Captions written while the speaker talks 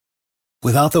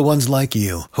Without the ones like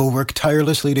you, who work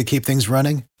tirelessly to keep things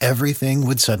running, everything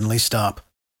would suddenly stop.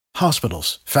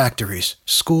 Hospitals, factories,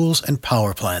 schools, and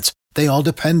power plants, they all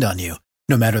depend on you.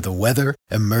 No matter the weather,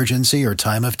 emergency, or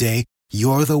time of day,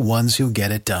 you're the ones who get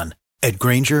it done. At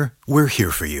Grainger, we're here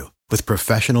for you with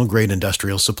professional-grade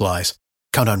industrial supplies.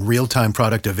 Count on real-time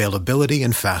product availability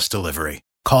and fast delivery.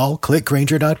 Call, click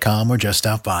Grainger.com, or just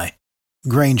stop by.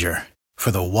 Grainger, for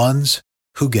the ones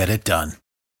who get it done.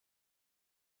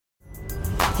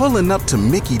 Pulling up to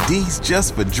Mickey D's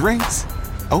just for drinks?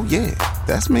 Oh yeah,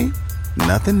 that's me.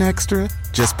 Nothing extra,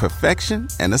 just perfection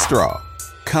and a straw.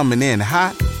 Coming in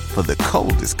hot for the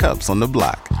coldest cups on the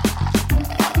block.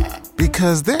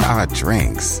 Because there are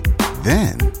drinks.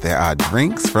 Then there are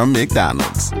drinks from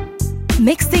McDonald's.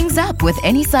 Mix things up with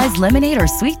any size lemonade or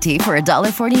sweet tea for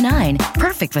 $1.49.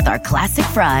 Perfect with our classic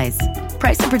fries.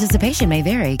 Price and participation may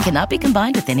vary. Cannot be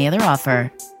combined with any other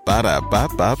offer.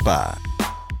 Ba-da-ba-ba-ba.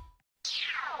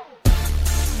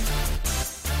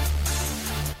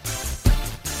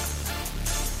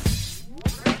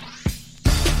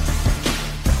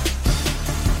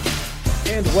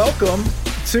 And welcome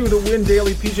to the Win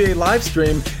Daily PGA live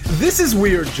stream. This is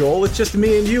weird, Joel. It's just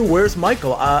me and you. Where's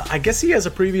Michael? I guess he has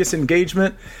a previous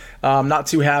engagement. I'm not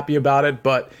too happy about it,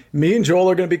 but me and Joel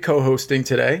are going to be co-hosting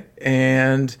today.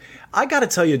 And I got to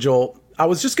tell you, Joel, I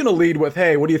was just going to lead with,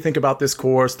 hey, what do you think about this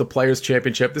course, the Players'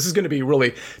 Championship? This is going to be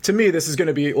really, to me, this is going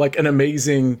to be like an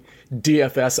amazing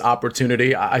DFS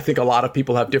opportunity. I think a lot of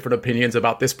people have different opinions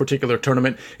about this particular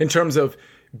tournament in terms of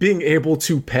being able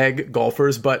to peg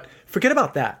golfers, but forget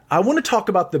about that. I want to talk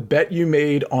about the bet you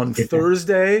made on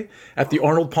Thursday at the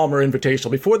Arnold Palmer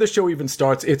Invitational. Before the show even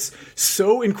starts, it's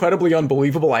so incredibly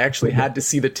unbelievable. I actually had to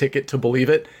see the ticket to believe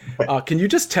it. Can you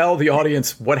just tell the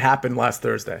audience what happened last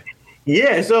Thursday?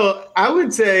 Yeah, so I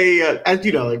would say, as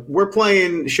you know, like we're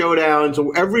playing Showdown,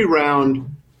 so every round,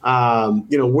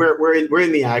 we're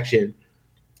in the action.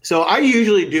 So I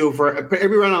usually do for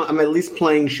every round I'm at least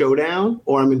playing Showdown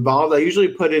or I'm involved. I usually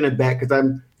put in a bet because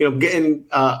I'm getting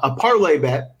a parlay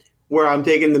bet where I'm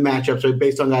taking the matchups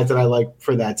based on guys that I like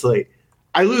for that slate.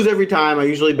 I lose every time. I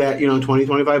usually bet $20,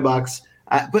 $25.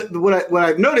 But what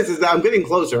I've noticed is that I'm getting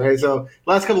closer, right? So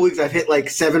last couple of weeks I've hit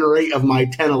like 7 or 8 of my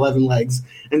 10, 11 legs,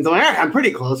 and so I'm pretty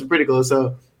close.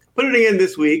 So put it in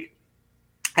this week,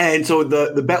 and so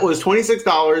the bet was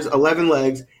 $26, 11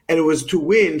 legs. And it was to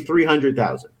win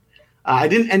 $300,000. I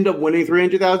didn't end up winning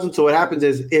 $300,000. So what happens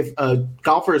is if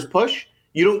golfers push,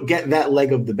 you don't get that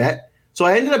leg of the bet. So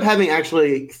I ended up having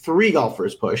actually 3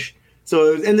 golfers push.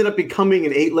 So it ended up becoming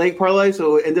an 8-leg parlay.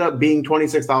 So it ended up being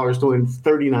 $26 to win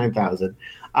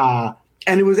 $39,000.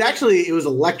 And it was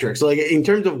electric. So like in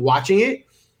terms of watching it,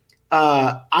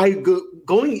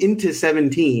 going into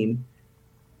 17.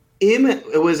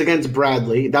 It was against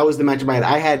Bradley. That was the matchup I had.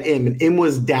 I had Im, and Im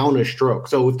was down a stroke.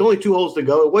 So with only 2 holes to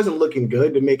go, it wasn't looking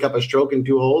good to make up a stroke in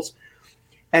 2 holes.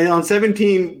 And on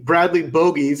 17, Bradley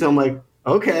bogeys. I'm like,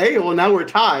 okay, well, now we're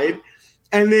tied.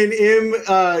 And then Im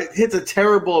hits a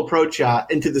terrible approach shot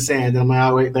into the sand. And I'm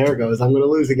like, oh, wait, there it goes. I'm going to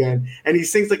lose again. And he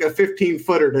sinks like a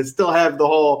 15-footer to still have the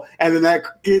hole. And then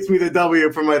that gets me the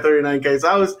W for my 39K.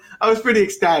 So I was pretty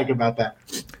ecstatic about that.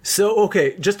 So,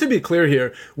 okay, just to be clear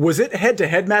here, was it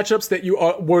head-to-head matchups that you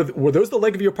were those the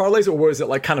leg of your parlays, or was it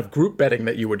like kind of group betting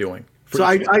that you were doing? So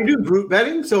I do group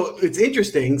betting. So it's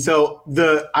interesting. So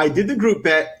I did the group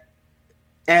bet,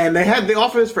 and they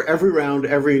offer this for every round,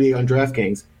 every day on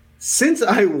DraftKings. Since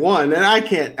I won, and I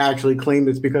can't actually claim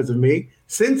this because of me,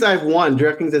 since I've won,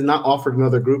 DraftKings has not offered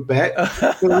another group bet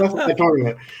for the rest of the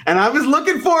tournament. And I was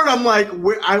looking for it. I'm like,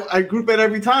 I group bet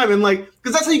every time. And like,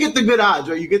 because that's how you get the good odds,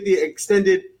 right? You get the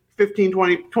extended 15,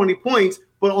 20 points,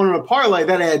 but on a parlay,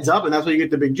 that adds up, and that's how you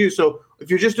get the big juice. So if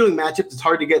you're just doing matchups, it's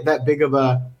hard to get that big of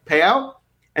a payout.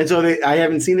 And so I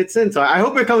haven't seen it since. So I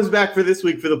hope it comes back for this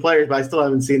week for the players, but I still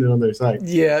haven't seen it on their site.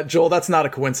 Yeah, Joel, that's not a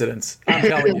coincidence. I'm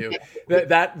telling you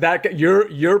that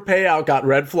your payout got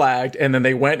red flagged, and then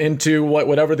they went into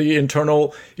whatever the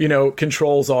internal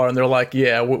controls are, and they're like,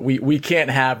 yeah, we can't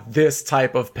have this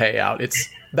type of payout.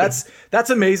 That's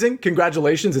amazing.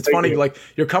 Congratulations. It's funny, like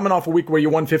you're coming off a week where you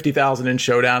won $50,000 in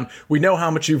Showdown. We know how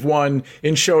much you've won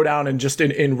in Showdown and just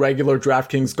in regular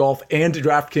DraftKings Golf and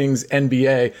DraftKings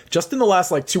NBA. Just in the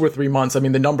last 2 or 3 months, I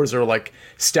mean, the numbers are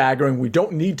staggering. We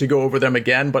don't need to go over them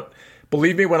again, but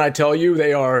believe me when I tell you,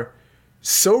 they are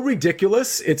so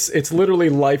ridiculous. It's literally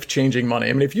life-changing money.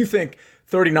 I mean, if you think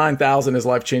 $39,000 is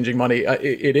life-changing money,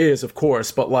 it is, of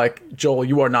course, but Joel,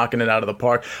 you are knocking it out of the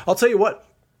park. I'll tell you what.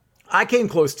 I came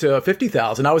close to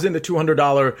 $50,000. I was in the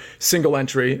 $200 single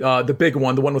entry, the big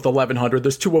one, the one with 1,100.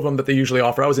 There's 2 of them that they usually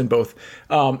offer. I was in both.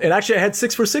 And actually, I had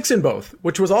 6 for 6 in both,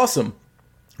 which was awesome.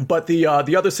 But the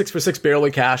other 6 for 6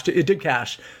 barely cashed. It did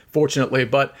cash, fortunately.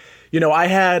 But, I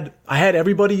had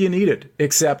everybody you needed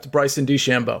except Bryson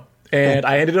DeChambeau. And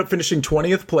I ended up finishing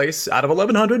 20th place out of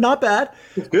 1,100. Not bad.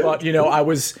 Good. But, I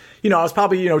was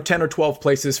probably, 10 or 12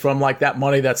 places from like that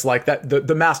money that's like that,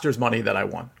 the Masters money that I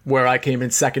won, where I came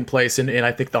in second place in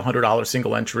I think the $100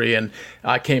 single entry. And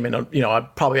I came in,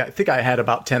 I think I had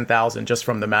about 10,000 just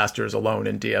from the Masters alone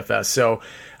in DFS. So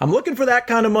I'm looking for that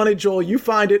kind of money, Joel. You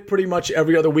find it pretty much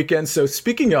every other weekend. So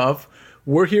speaking of,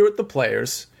 we're here at the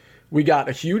Players. We got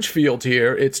a huge field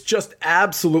here. It's just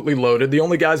absolutely loaded. The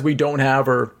only guys we don't have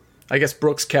are, I guess,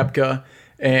 Brooks Koepka,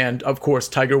 and of course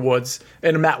Tiger Woods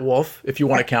and Matt Wolff, if you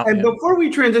want to count. And him. Before we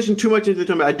transition too much into the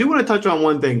tournament, I do want to touch on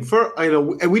one thing.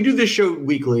 And we do this show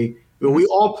weekly. We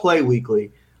all play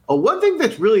weekly. One thing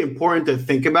that's really important to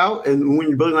think about, and when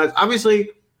you're building lives, obviously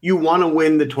you want to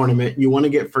win the tournament, you want to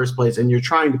get first place, and you're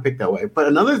trying to pick that way. But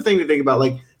another thing to think about,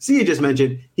 like Sia just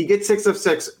mentioned, he gets 6 of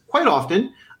 6 quite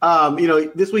often.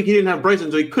 This week he didn't have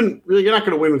Bryson, so he couldn't really. You're not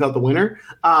going to win without the winner,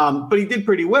 but he did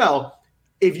pretty well.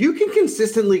 If you can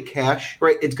consistently cash,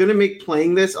 right, it's going to make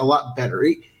playing this a lot better.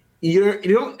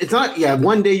 It's not,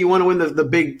 one day you want to win the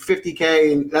big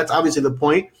 50K, and that's obviously the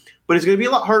point, but it's going to be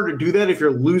a lot harder to do that if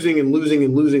you're losing and losing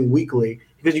and losing weekly,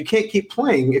 because you can't keep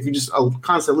playing if you're just a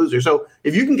constant loser. So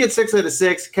if you can get 6 out of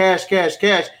 6, cash,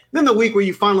 then the week where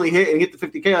you finally hit and get the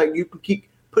 50K, like, you can keep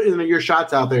putting your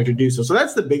shots out there to do so. So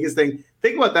that's the biggest thing.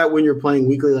 Think about that when you're playing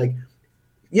weekly, like,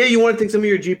 yeah, you want to take some of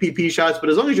your GPP shots, but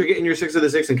as long as you're getting your 6 of the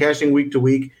 6 and cashing week to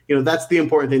week, that's the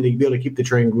important thing to be able to keep the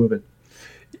train moving.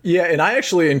 Yeah, and I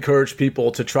actually encourage people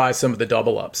to try some of the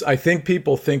double ups. I think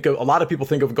a lot of people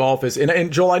think of golf as,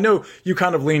 and Joel, I know you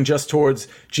kind of lean just towards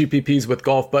GPPs with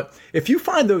golf, but if you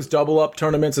find those double up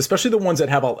tournaments, especially the ones that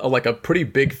have a pretty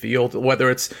big field, whether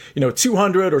it's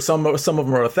 200 or some of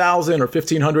them are 1,000 or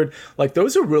 1,500, like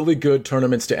those are really good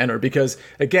tournaments to enter, because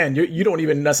again, you don't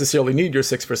even necessarily need your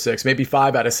 6 for 6, maybe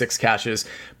 5 out of 6 cashes,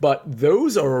 but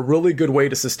those are a really good way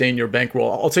to sustain your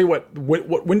bankroll. I'll tell you what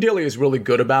Win Daily is really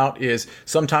good about is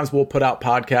sometimes we'll put out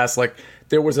podcasts. Like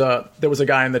there was a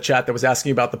guy in the chat that was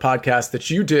asking about the podcast that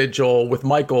you did, Joel, with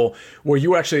Michael, where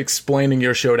you were actually explaining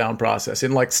your showdown process,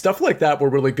 and like stuff like that we're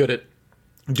really good at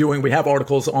doing. We have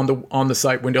articles on the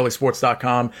site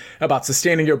windailysports.com about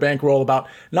sustaining your bankroll, about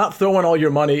not throwing all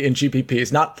your money in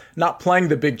GPPs, not playing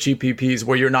the big GPPs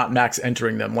where you're not max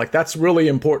entering them. Like that's really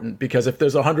important, because if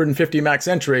there's 150 max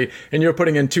entry and you're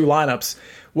putting in 2 lineups,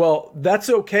 well, that's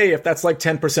okay if that's like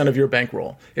 10% of your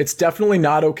bankroll. It's definitely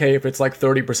not okay if it's like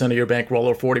 30% of your bankroll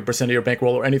or 40% of your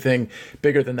bankroll or anything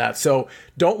bigger than that. So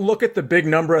don't look at the big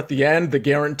number at the end, the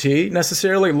guarantee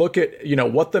necessarily. Look at,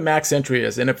 what the max entry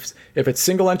is. And if it's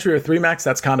single entry or 3 max,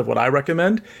 that's kind of what I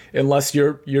recommend, unless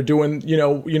you're doing,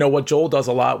 what Joel does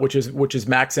a lot, which is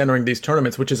max entering these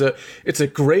tournaments, which is it's a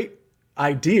great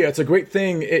idea. It's a great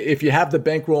thing if you have the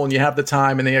bankroll and you have the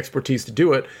time and the expertise to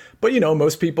do it. But,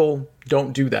 most people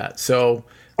don't do that. So,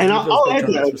 and I'll add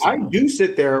to that. I do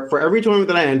sit there for every tournament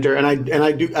that I enter, and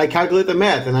I calculate the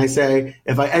math, and I say,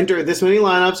 if I enter this many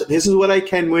lineups, this is what I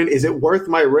can win. Is it worth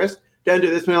my risk to enter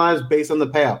this many lineups based on the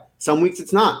payout? Some weeks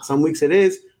it's not. Some weeks it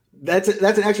is. That's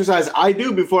an exercise I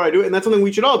do before I do it, and that's something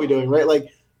we should all be doing, right?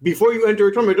 Like, before you enter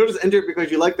a tournament, don't just enter it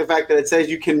because you like the fact that it says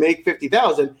you can make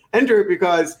 50,000. Enter it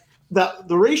because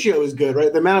the ratio is good,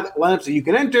 right? The amount of lineups that you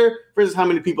can enter versus how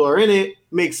many people are in it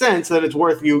makes sense, so that it's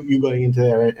worth you going into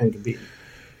there and competing.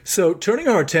 So turning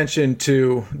our attention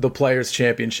to the Players'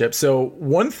 Championship. So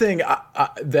one thing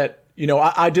that,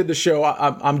 I did the show,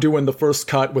 I'm doing the first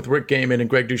cut with Rick Gaiman and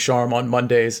Greg Ducharme on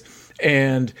Mondays.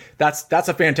 And that's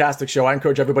a fantastic show. I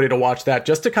encourage everybody to watch that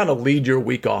just to kind of lead your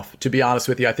week off, to be honest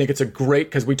with you. I think it's a great,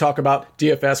 because we talk about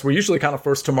DFS. We're usually kind of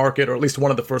first to market, or at least one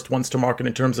of the first ones to market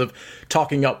in terms of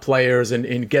talking up players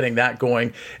and getting that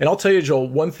going. And I'll tell you, Joel,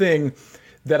 one thing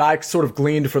that I sort of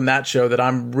gleaned from that show that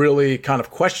I'm really kind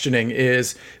of questioning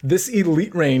is this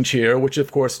elite range here, which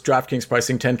of course DraftKings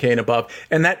pricing 10K and above,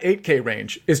 and that 8K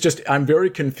range is just, I'm very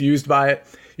confused by it.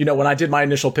 When I did my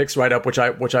initial picks write-up, which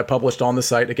I published on the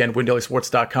site, again,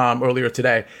 windailysports.com earlier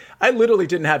today, I literally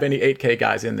didn't have any 8K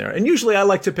guys in there. And usually I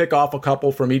like to pick off a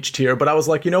couple from each tier, but I was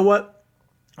like, you know what?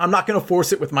 I'm not going to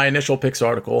force it with my initial picks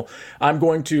article. I'm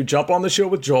going to jump on the show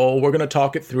with Joel. We're going to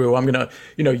talk it through. I'm going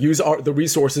to, use the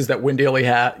resources that Win Daily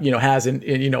has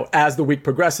in as the week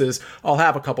progresses. I'll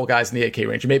have a couple guys in the 8K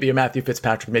range, maybe a Matthew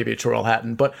Fitzpatrick, maybe a Terrell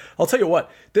Hatton. But I'll tell you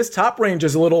what, this top range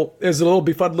is a little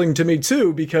befuddling to me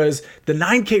too, because the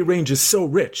 9K range is so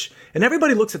rich, and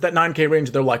everybody looks at that 9K range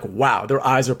and they're like, wow, their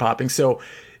eyes are popping. So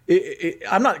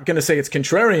I'm not going to say it's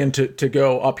contrarian to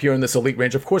go up here in this elite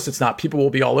range. Of course it's not. People will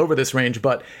be all over this range,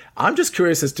 but I'm just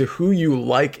curious as to who you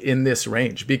like in this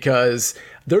range, because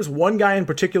there's one guy in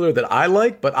particular that I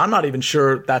like, but I'm not even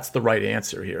sure that's the right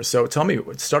answer here. So tell me,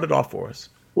 start it off for us.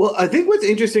 Well, I think what's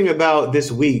interesting about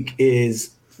this week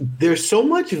is there's so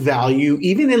much value,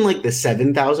 even in like the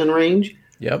 7,000 range.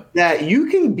 Yep. That you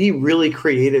can be really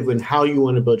creative in how you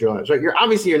want to build your lives, right?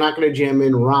 You're not going to jam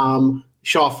in Rom,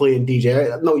 Shoffley, and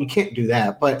DJ. No, you can't do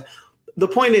that. But the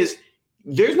point is,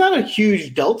 there's not a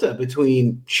huge delta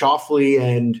between Shoffley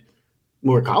and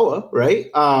Morikawa, right?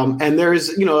 And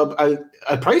there's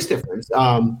a price difference.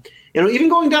 Even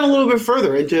going down a little bit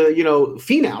further into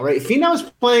Finau, right? Finau is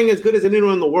playing as good as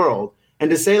anyone in the world,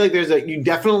 and to say like you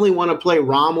definitely want to play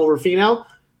Rom over Finau,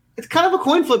 it's kind of a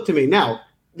coin flip to me now.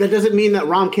 That doesn't mean that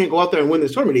Rahm can't go out there and win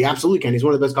this tournament. He absolutely can. He's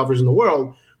one of the best golfers in the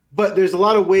world. But there's a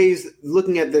lot of ways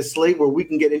looking at this slate where we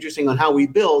can get interesting on how we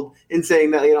build and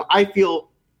saying that, I feel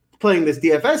playing this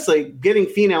DFS slate, getting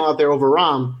Finau out there over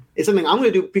Rahm is something I'm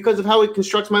going to do because of how it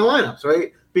constructs my lineups,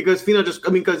 right? Because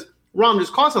because Rahm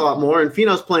just costs a lot more and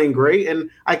Finau's playing great and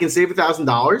I can save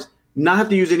 $1,000, not have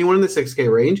to use anyone in the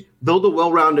 6K range, build a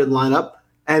well-rounded lineup.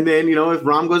 And then, if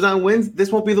Rahm goes out and wins,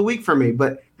 this won't be the week for me.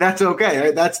 But that's okay.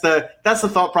 Right? That's the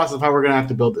thought process of how we're going to have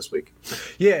to build this week.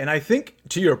 Yeah, and I think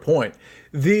to your point,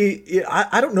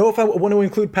 I don't know if I want to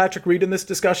include Patrick Reed in this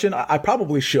discussion. I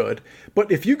probably should. But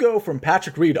if you go from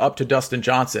Patrick Reed up to Dustin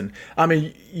Johnson, I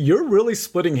mean, you're really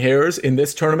splitting hairs in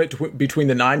this tournament between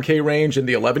the 9K range and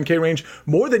the 11K range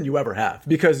more than you ever have.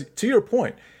 Because to your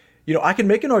point, I can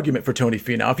make an argument for Tony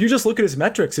Finau. If you just look at his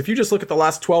metrics, if you just look at the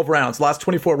last 12 rounds, last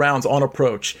 24 rounds on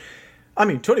approach, I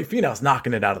mean, Tony Finau's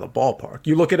knocking it out of the ballpark.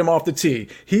 You look at him off the tee,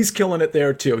 he's killing it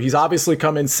there too. He's obviously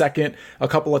come in second a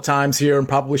couple of times here and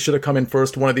probably should have come in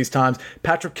first one of these times.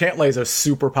 Patrick Cantlay is a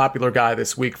super popular guy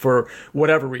this week for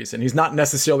whatever reason. He's not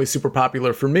necessarily super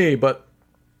popular for me, but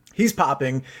he's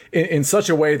popping in such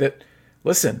a way that,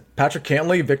 listen, Patrick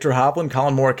Cantlay, Victor Hovland,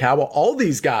 Colin Morikawa, all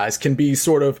these guys can be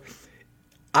sort of,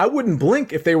 I wouldn't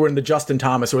blink if they were in the Justin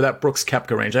Thomas or that Brooks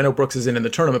Koepka range. I know Brooks isn't in the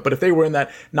tournament, but if they were in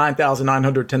that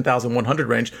 9,900, 10,100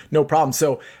 range, no problem.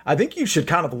 So I think you should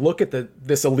kind of look at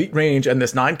this elite range and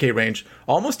this 9K range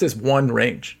almost as one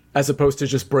range, as opposed to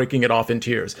just breaking it off in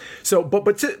tiers. So, but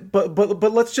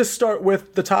let's just start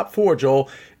with the top four, Joel.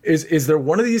 Is there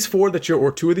one of these four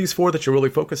or two of these four that you're really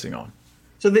focusing on?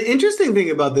 So the interesting thing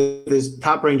about this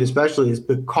top range especially is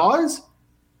because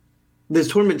this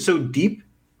tournament's so deep,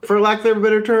 for lack of a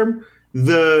better term,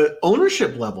 the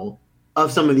ownership level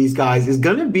of some of these guys is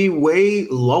going to be way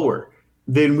lower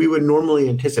than we would normally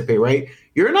anticipate, right?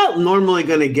 You're not normally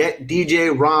going to get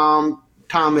DJ, Rahm,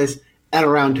 Thomas at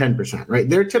around 10%, right?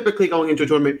 They're typically going into a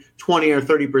tournament 20 or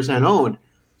 30% owned.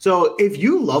 So if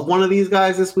you love one of these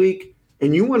guys this week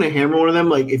and you want to hammer one of them,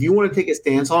 like if you want to take a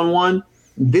stance on one,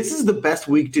 this is the best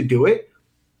week to do it.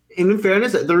 And in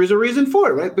fairness, there is a reason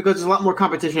for it, right? Because there's a lot more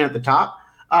competition at the top.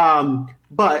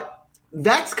 But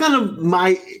that's kind of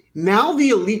now the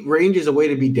elite range is a way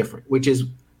to be different, which is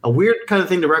a weird kind of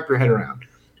thing to wrap your head around.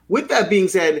 With that being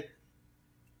said,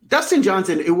 Dustin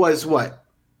Johnson, it was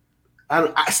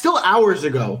still hours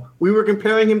ago, we were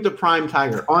comparing him to Prime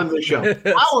Tiger on the show.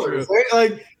 Hours, right?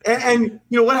 Like, and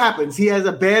what happens? He has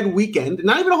a bad weekend,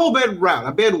 not even a whole bad round,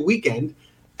 a bad weekend.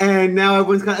 And now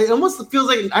it almost feels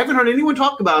like I haven't heard anyone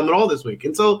talk about him at all this week.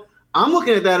 And so I'm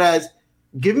looking at that as,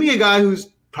 give me a guy who's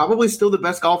probably still the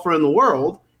best golfer in the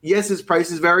world. Yes, his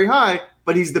price is very high,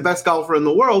 but he's the best golfer in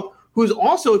the world, who's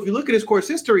also, if you look at his course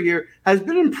history here, has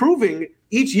been improving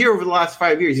each year over the last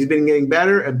 5 years. He's been getting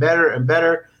better and better and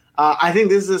better. I think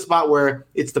this is a spot where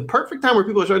it's the perfect time where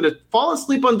people are starting to fall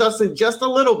asleep on Dustin just a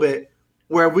little bit,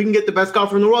 where if we can get the best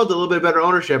golfer in the world, a little bit better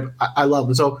ownership, I love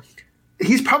him. So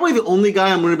he's probably the only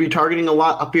guy I'm going to be targeting a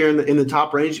lot up here in the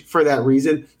top range for that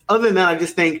reason. Other than that, I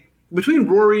just think between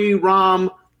Rory, Rahm,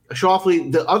 Shoffley,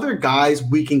 the other guys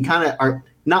we can kind of are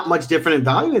not much different in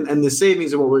value, and the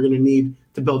savings are what we're going to need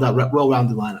to build out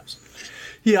well-rounded lineups.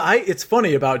 Yeah, it's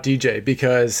funny about DJ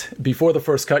because before the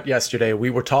first cut yesterday, we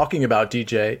were talking about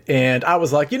DJ, and I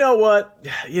was like, you know what?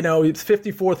 It's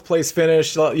 54th place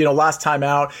finish. Last time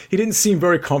out, he didn't seem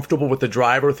very comfortable with the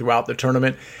driver throughout the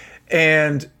tournament,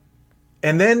 and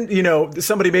then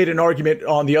somebody made an argument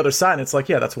on the other side, and it's like,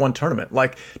 yeah, that's one tournament.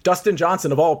 Like Dustin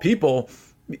Johnson, of all people,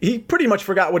 he pretty much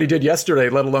forgot what he did yesterday,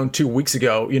 let alone 2 weeks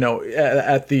ago,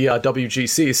 at the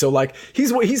WGC. So, like,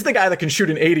 he's the guy that can shoot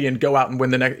an 80 and go out and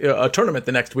win a tournament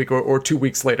the next week or 2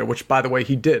 weeks later, which, by the way,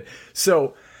 he did.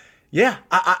 So, yeah,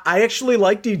 I actually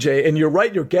like DJ. And you're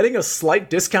right, you're getting a slight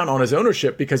discount on his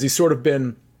ownership because he's sort of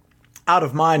been out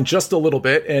of mind just a little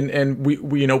bit, and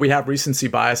we have recency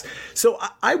bias. So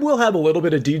I will have a little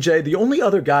bit of DJ. The only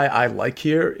other guy I like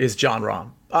here is Jon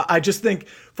Rahm. I just think,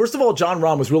 first of all, Jon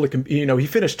Rahm was really, he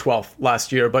finished 12th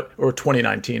last year, or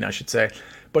 2019, I should say.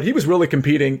 but he was really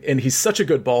competing, and he's such a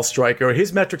good ball striker.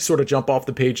 His metrics sort of jump off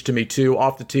the page to me too,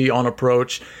 off the tee, on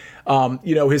approach.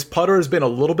 His putter has been a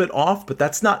little bit off, but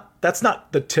that's not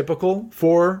the typical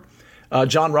for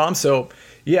Jon Rahm. So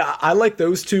yeah, I like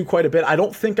those two quite a bit. I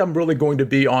don't think I'm really going to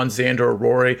be on Xander or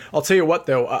Rory. I'll tell you what,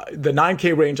 though, the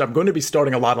 9K range, I'm going to be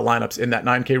starting a lot of lineups in that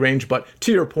 9K range. But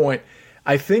to your point,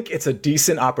 I think it's a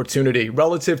decent opportunity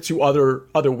relative to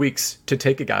other weeks to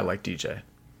take a guy like DJ.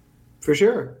 For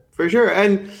sure.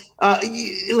 And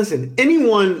listen,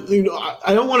 anyone,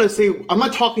 I don't want to say, I'm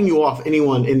not talking you off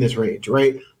anyone in this range,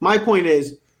 right? My point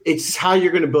is, it's how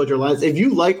you're going to build your lines. If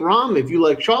you like Rahm, if you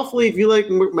like Schauffele, if you like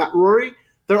Rory,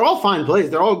 they're all fine plays.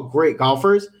 They're all great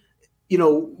golfers. In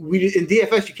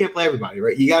DFS, you can't play everybody,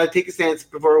 right? You got to take a stance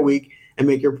for a week and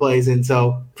make your plays. And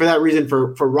so for that reason,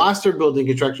 for roster building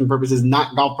construction purposes,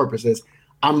 not golf purposes,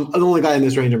 I'm the only guy in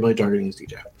this range I'm really targeting is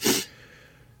DJ.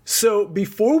 So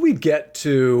before we get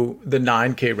to the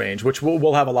 9K range, which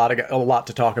we'll have a lot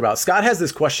to talk about, Scott has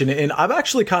this question, and I've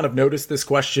actually kind of noticed this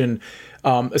question,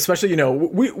 especially, I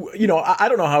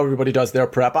don't know how everybody does their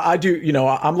prep. I do,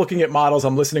 I'm looking at models,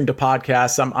 I'm listening to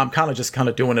podcasts, I'm kind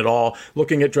of doing it all,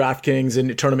 looking at DraftKings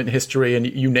and tournament history and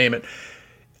you name it.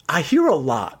 I hear a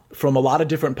lot from a lot of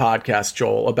different podcasts,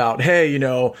 Joel, about, hey,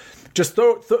 just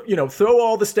throw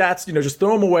all the stats, just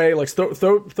throw them away, like throw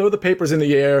the papers in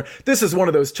the air. This is one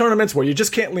of those tournaments where you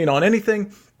just can't lean on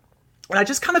anything. And I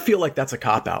just kind of feel like that's a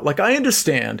cop-out. Like, I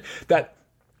understand that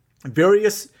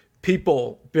various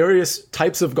people, various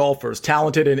types of golfers,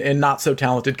 talented and not so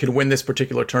talented, can win this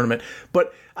particular tournament.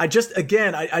 But I just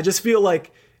feel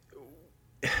like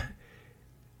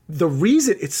the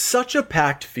reason it's such a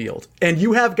packed field, and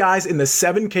you have guys in the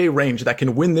 7K range that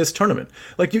can win this tournament.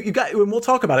 Like you got, and we'll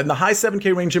talk about it in the high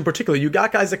 7K range in particular. You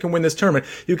got guys that can win this tournament.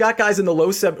 You got guys in the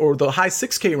low 7 or the high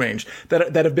 6K range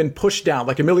that have been pushed down.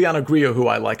 Like Emiliano Grillo, who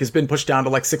I like, has been pushed down to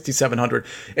like 6,700,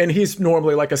 and he's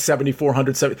normally like a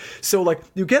 7,400. So like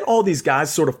you get all these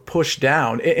guys sort of pushed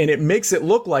down, and it makes it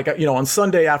look like, on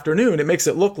Sunday afternoon, it makes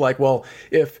it look like, well,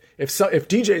 if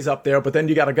DJ's up there, but then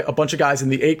you got a bunch of guys in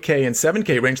the 8K and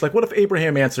 7K range, like what if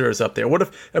Abraham Answer is up there? What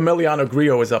if Emiliano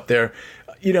Grillo is up there?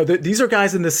 These are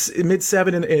guys in this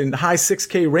mid-7 and high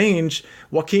 6K range,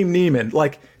 Joaquin Niemann,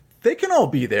 like they can all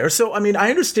be there. So, I mean, I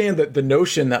understand that the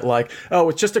notion that like, oh,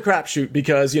 it's just a crapshoot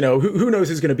because, who knows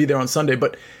who's going to be there on Sunday.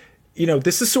 But,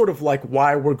 this is sort of like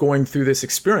why we're going through this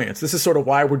experience. This is sort of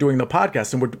why we're doing the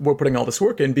podcast and we're putting all this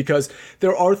work in, because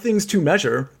there are things to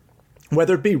measure,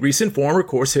 whether it be recent form or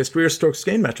course history or strokes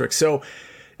gained metrics. So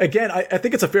again, I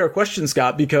think it's a fair question,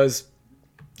 Scott, because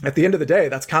at the end of the day,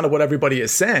 that's kind of what everybody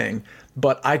is saying.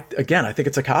 But I think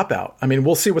it's a cop-out. I mean,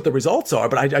 we'll see what the results are,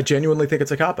 but I genuinely think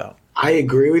it's a cop-out. I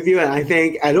agree with you. And I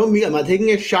think, I'm not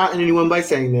taking a shot at anyone by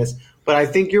saying this, but I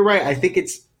think you're right. I think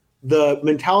it's the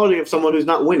mentality of someone who's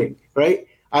not winning, right?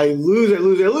 I lose.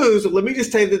 So let me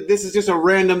just say that this is just a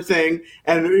random thing,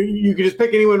 and you can just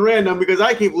pick anyone random because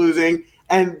I keep losing.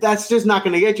 And that's just not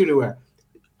going to get you anywhere.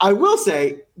 I will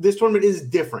say this tournament is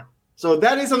different. So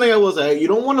that is something I will say. You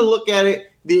don't want to look at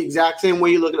it the exact same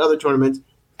way you look at other tournaments.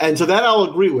 And so that I'll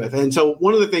agree with. And so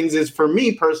one of the things is, for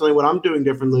me personally, what I'm doing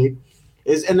differently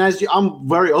is, and as I'm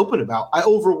very open about, I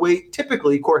overweight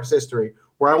typically course history,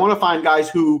 where I want to find guys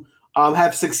who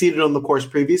have succeeded on the course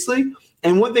previously.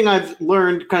 And one thing I've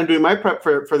learned kind of doing my prep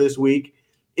for this week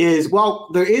is, while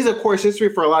there is a course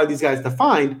history for a lot of these guys to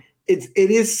find, it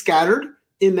is scattered,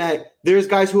 in that there's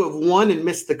guys who have won and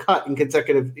missed the cut in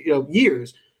consecutive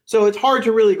years. So it's hard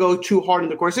to really go too hard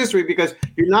into course history because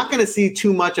you're not going to see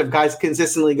too much of guys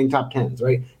consistently getting top 10s,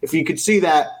 right? If you could see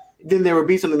that, then there would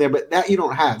be something there, but that you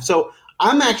don't have. So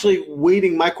I'm actually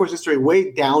weighting my course history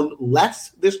way down less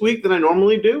this week than I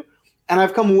normally do. And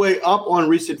I've come way up on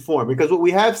recent form, because what we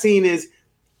have seen is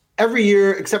every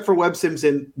year, except for Webb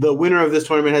Simpson, the winner of this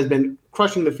tournament has been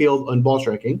crushing the field on ball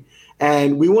striking.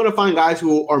 And we want to find guys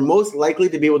who are most likely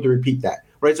to be able to repeat that,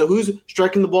 right? So who's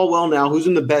striking the ball well now, who's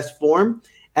in the best form?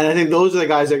 And I think those are the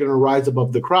guys that are going to rise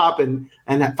above the crop and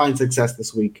find success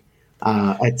this week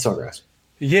at Sawgrass.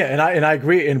 Yeah, and I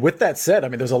agree. And with that said, I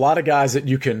mean, there's a lot of guys that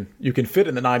you can fit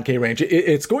in the 9K range.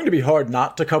 It's going to be hard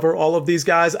not to cover all of these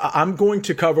guys. I'm going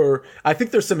to cover. I think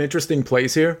there's some interesting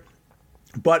plays here,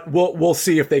 but we'll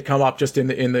see if they come up just in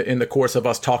the course of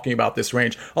us talking about this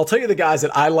range. I'll tell you the guys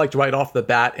that I liked right off the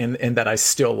bat and that I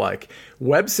still like.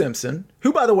 Webb Simpson,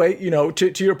 who, by the way,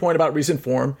 to your point about recent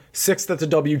form, 6th at the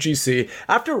WGC,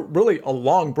 after really a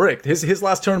long break. His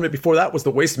last tournament before that was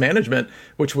the Waste Management,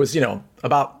 which was,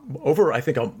 about over, I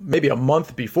think, maybe a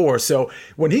month before. So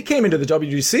when he came into the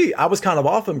WGC, I was kind of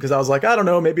off him because I was like, I don't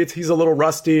know, maybe he's a little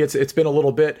rusty. It's been a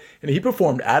little bit, and he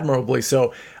performed admirably.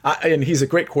 So, and he's a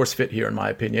great course fit here, in my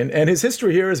opinion. And his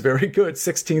history here is very good,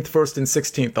 16th, 1st, and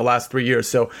 16th the last 3 years.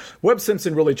 So Webb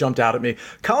Simpson really jumped out at me.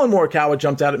 Colin Morikawa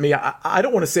jumped out at me. I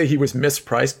don't want to say he was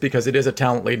mispriced because it is a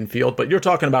talent-laden field, but you're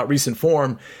talking about recent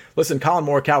form. Listen, Colin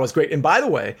Morikawa is great. And by the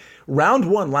way,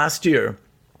 round 1 last year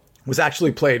was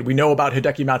actually played. We know about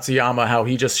Hideki Matsuyama, how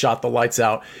he just shot the lights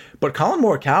out. But Colin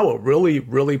Morikawa really,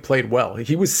 really played well.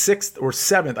 He was 6th or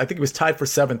 7th. I think he was tied for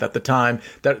 7th at the time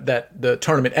that the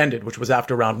tournament ended, which was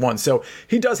after round 1. So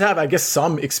he does have, I guess,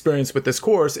 some experience with this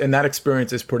course, and that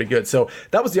experience is pretty good. So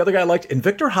that was the other guy I liked. And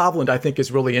Victor Hovland, I think,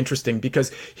 is really interesting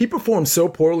because he performed so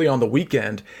poorly on the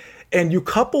weekend. And you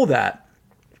couple that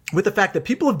with the fact that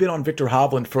people have been on Victor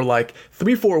Hovland for like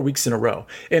 3-4 weeks in a row.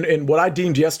 And what I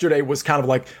deemed yesterday was kind of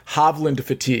like Hovland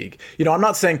fatigue. I'm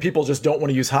not saying people just don't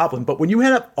want to use Hovland, but when you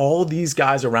have all these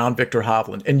guys around Victor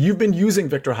Hovland and you've been using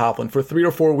Victor Hovland for 3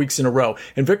 or 4 weeks in a row,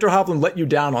 and Victor Hovland let you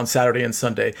down on Saturday and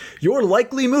Sunday, your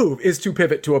likely move is to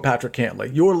pivot to a Patrick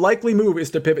Cantlay. Your likely move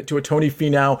is to pivot to a Tony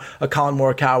Finau, a Colin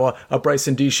Morikawa, a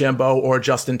Bryson DeChambeau, or a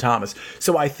Justin Thomas.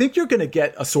 So I think you're going to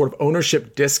get a sort of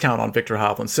ownership discount on Victor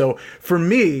Hovland. So for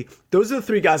me, those are the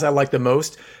 3 guys I like the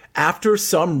most. After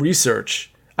some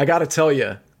research, I got to tell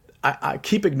you, I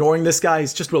keep ignoring this guy.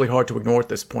 He's just really hard to ignore at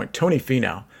this point. Tony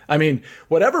Finau. I mean,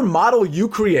 whatever model you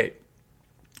create,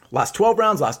 last 12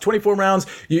 rounds, last 24 rounds,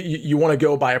 you want to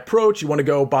go by approach. You want to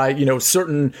go by,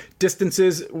 certain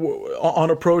distances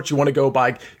on approach. You want to go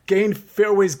by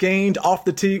fairways gained, off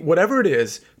the tee, whatever it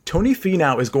is. Tony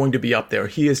Finau is going to be up there.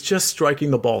 He is just striking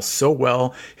the ball so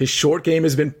well. His short game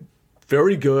has been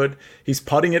very good. He's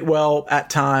putting it well at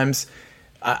times.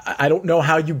 I don't know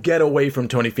how you get away from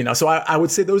Tony Finau. So I would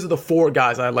say those are the 4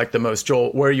 guys I like the most.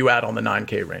 Joel, where are you at on the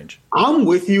 9K range? I'm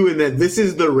with you in that this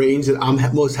is the range that I'm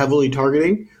most heavily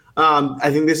targeting. I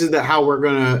think this is how we're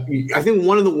going to – I think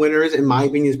one of the winners, in my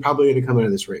opinion, is probably going to come out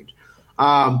of this range.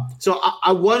 So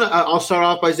I'll start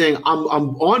off by saying I'm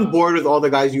on board with all the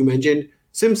guys you mentioned.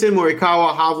 Simpson,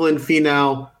 Morikawa, Hovland,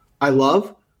 Finau, I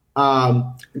love.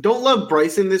 Don't love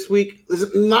Bryson this week. This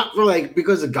is not for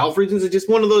because of golf reasons. It's just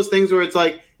one of those things where it's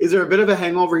like, is there a bit of a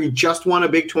hangover? He just won a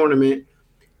big tournament.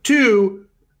 2,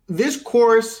 this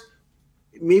course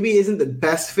maybe isn't the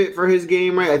best fit for his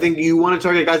game, right? I think you want to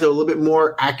target guys that are a little bit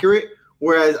more accurate,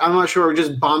 whereas I'm not sure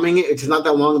just bombing it, it's not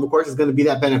that long of a course, is going to be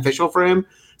that beneficial for him.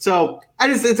 So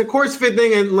it's a course fit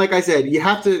thing, and like I said, you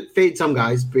have to fade some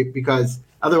guys because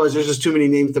otherwise there's just too many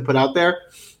names to put out there.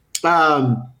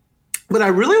 But I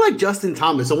really like Justin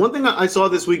Thomas. So one thing I saw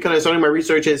this week when I started my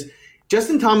research is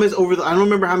Justin Thomas I don't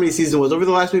remember how many seasons it was, over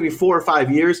the last maybe 4 or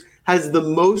 5 years, has the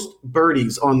most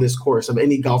birdies on this course of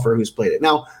any golfer who's played it.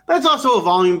 Now, that's also a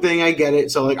volume thing. I get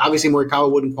it. So obviously Morikawa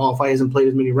wouldn't qualify, he hasn't played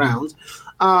as many rounds.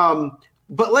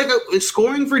 But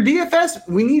scoring for DFS,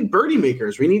 we need birdie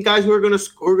makers. We need guys who are going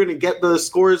to get the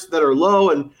scores that are low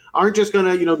and aren't just going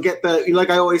to get the, like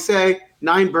I always say,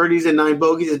 9 birdies and 9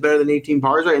 bogeys is better than 18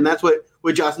 pars, right? And that's what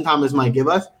Justin Thomas might give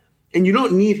us. And you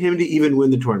don't need him to even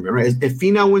win the tournament, right? If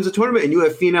Finau wins the tournament and you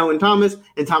have Finau and Thomas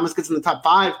gets in the top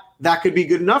 5, that could be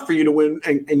good enough for you to win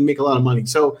and make a lot of money.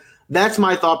 So that's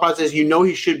my thought process.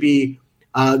 He should be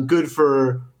good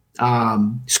for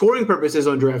scoring purposes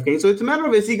on DraftKings. So it's a matter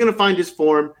of, is he going to find his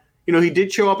form? He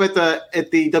did show up at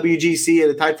the WGC at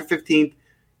a tied for 15th.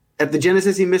 At the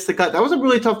Genesis, he missed the cut. That was a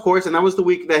really tough course, and that was the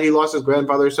week that he lost his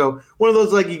grandfather. So one of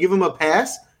those, you give him a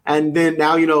pass, and then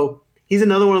now, he's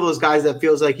another one of those guys that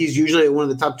feels like he's usually one of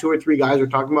the top 2 or 3 guys we're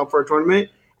talking about for a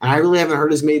tournament, and I really haven't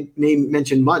heard his name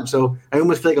mentioned much. So I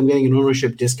almost feel like I'm getting an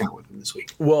ownership discount with him this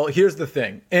week. Well, here's the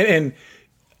thing, and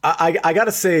I got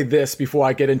to say this before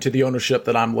I get into the ownership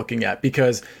that I'm looking at,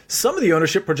 because some of the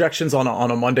ownership projections on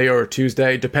a Monday or a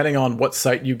Tuesday, depending on what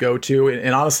site you go to,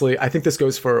 and honestly, I think this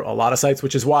goes for a lot of sites,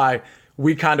 which is why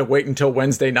we kind of wait until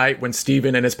Wednesday night when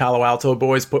Steven and his Palo Alto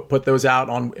boys put those out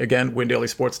on, again,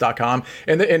 WinDailySports.com.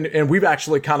 And we've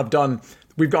actually kind of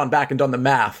we've gone back and done the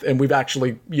math, and we've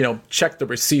actually, checked the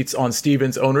receipts on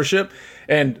Steven's ownership.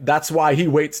 And that's why he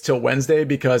waits till Wednesday,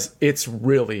 because it's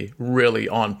really, really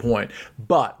on point.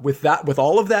 But with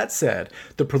all of that said,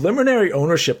 the preliminary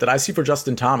ownership that I see for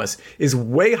Justin Thomas is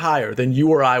way higher than you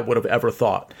or I would have ever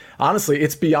thought. Honestly,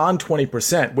 it's beyond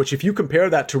 20%, which if you compare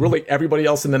that to really everybody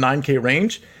else in the 9K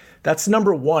range, That's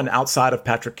number one outside of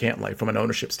Patrick Cantlay from an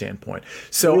ownership standpoint.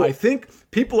 So I think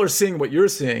people are seeing what you're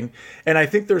seeing, and I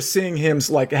think they're seeing him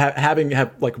like having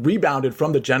rebounded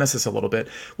from the Genesis a little bit.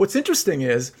 What's interesting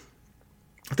is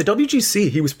the WGC,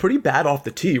 he was pretty bad off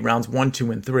the tee rounds 1,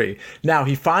 2, and 3. Now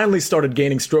he finally started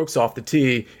gaining strokes off the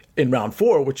tee in round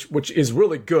 4, which is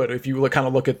really good if you kind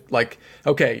of look at like,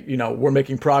 okay, we're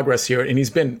making progress here, and he's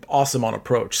been awesome on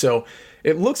approach. So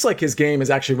it looks like his game is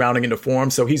actually rounding into form.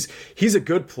 So he's a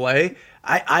good play.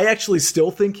 I actually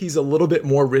still think he's a little bit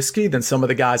more risky than some of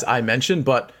the guys I mentioned,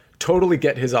 but totally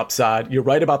get his upside. You're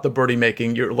right about the birdie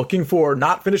making. You're looking for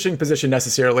not finishing position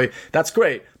necessarily. That's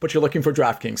great, but you're looking for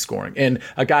DraftKings scoring. And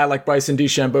a guy like Bryson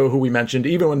DeChambeau, who we mentioned,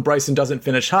 even when Bryson doesn't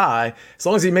finish high, as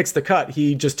long as he makes the cut,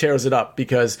 he just tears it up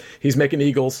because he's making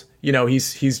eagles.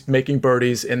 He's making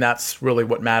birdies, and that's really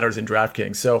what matters in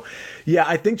DraftKings. So, yeah,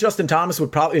 I think Justin Thomas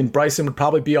and Bryson would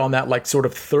probably be on that like sort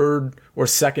of third or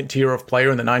second tier of player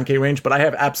in the 9K range, but I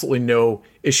have absolutely no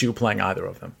issue playing either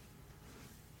of them.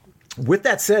 With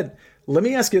that said, let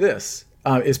me ask you this.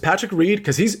 Is Patrick Reed,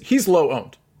 because he's low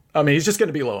owned. I mean, he's just going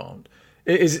to be low owned.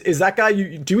 Is that guy,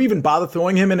 do you even bother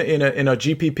throwing him in a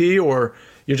GPP, or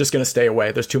you're just going to stay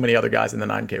away? There's too many other guys in the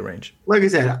 9K range. Like I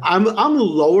said, I'm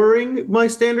lowering my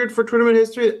standard for tournament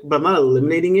history, but I'm not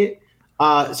eliminating it.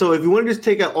 So if you want to just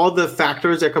take out all the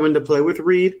factors that come into play with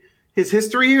Reed, his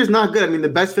history here is not good. I mean, the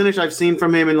best finish I've seen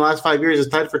from him in the last 5 years is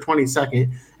tied for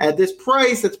 22nd. At this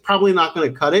price, that's probably not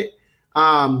going to cut it.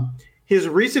 His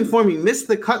recent form, he missed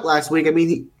the cut last week. I mean,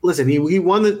 he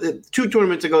won the 2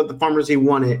 tournaments ago at the Farmers. He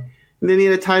won it. And then he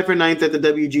had a tie for 9th at the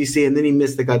WGC, and then he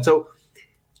missed the cut. So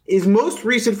his most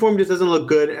recent form just doesn't look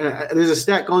good. There's a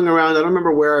stat going around. I don't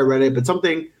remember where I read it, but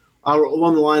something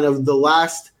along the line of the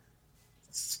last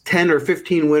 10 or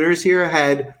 15 winners here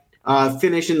had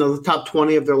finished in the top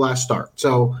 20 of their last start.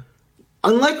 So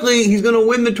unlikely he's going to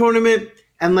win the tournament.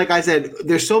 And like I said,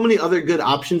 there's so many other good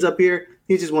options up here.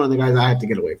 He's just one of the guys I have to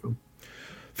get away from.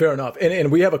 Fair enough.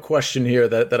 And we have a question here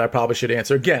that I probably should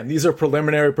answer. Again, these are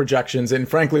preliminary projections, and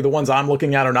frankly, the ones I'm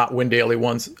looking at are not Win Daily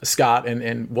ones, Scott,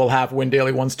 and we'll have Win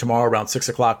Daily ones tomorrow around 6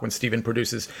 o'clock when Steven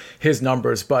produces his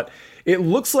numbers. But it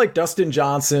looks like Dustin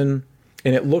Johnson,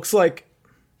 and it looks like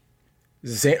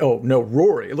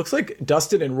Rory. It looks like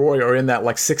Dustin and Rory are in that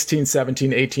like 16, 17,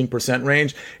 18%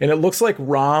 range. And it looks like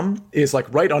Rahm is like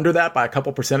right under that by a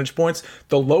couple percentage points.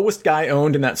 The lowest guy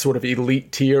owned in that sort of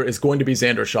elite tier is going to be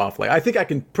Xander Schauffele. I think I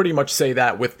can pretty much say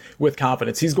that with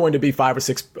confidence. He's going to be 5 or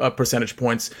 6 percentage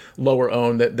points lower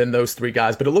owned than those 3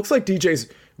 guys. But it looks like DJ's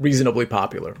reasonably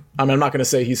popular. I mean, I'm not going to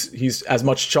say he's as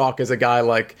much chalk as a guy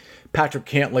like Patrick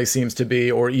Cantlay seems to be,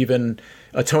 or even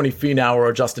a Tony Finau or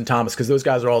a Justin Thomas, because those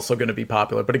guys are also going to be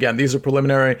popular. But again, these are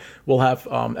preliminary. We'll have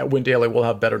at Win Daily, we'll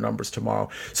have better numbers tomorrow.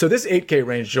 So this 8K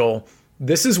range, Joel,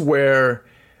 this is where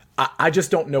I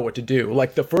just don't know what to do.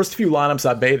 Like the first few lineups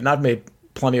I've made, and I've made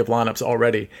plenty of lineups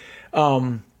already,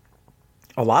 a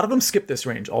lot of them skip this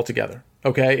range altogether.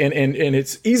 Okay, and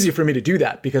it's easy for me to do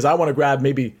that because I want to grab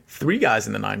maybe 3 guys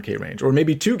in the 9K range, or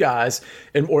maybe 2 guys,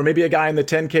 or maybe a guy in the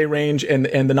 10K range and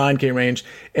the 9K range.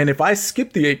 And if I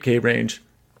skip the 8K range,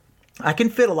 I can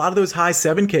fit a lot of those high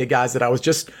 7K guys that I was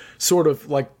just sort of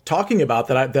like talking about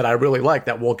that I really like,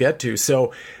 that we'll get to.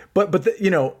 So, but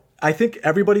I think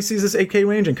everybody sees this 8K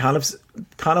range and kind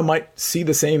of might see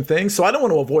the same thing. So I don't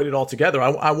want to avoid it altogether.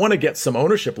 I want to get some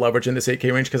ownership leverage in this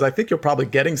 8K range because I think you're probably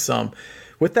getting some.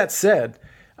 With that said,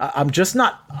 I'm just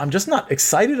not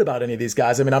excited about any of these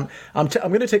guys. I mean, I'm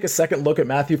going to take a second look at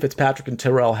Matthew Fitzpatrick and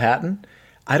Tyrrell Hatton.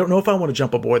 I don't know if I want to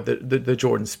jump aboard the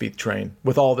Jordan Spieth train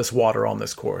with all this water on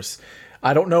this course.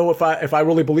 I don't know if I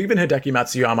really believe in Hideki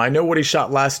Matsuyama. I know what he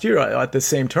shot last year at the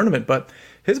same tournament, but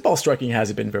his ball striking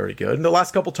hasn't been very good. In the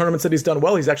last couple tournaments that he's done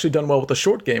well, he's actually done well with the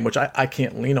short game, which I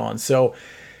can't lean on. So,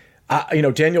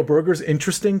 Daniel Berger's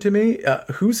interesting to me.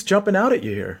 Who's jumping out at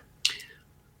you here?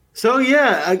 So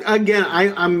yeah, again,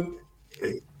 I'm.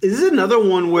 This is another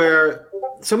one where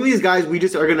some of these guys we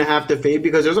just are going to have to fade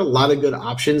because there's a lot of good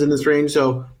options in this range.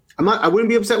 So I wouldn't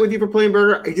be upset with you for playing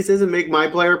Berger. It just doesn't make my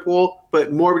player pool,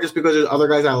 but more just because there's other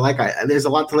guys I like. There's a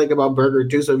lot to like about Berger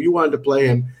too. So if you wanted to play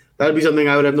him, that would be something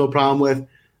I would have no problem with.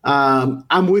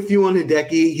 I'm with you on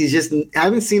Hideki. I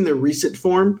haven't seen the recent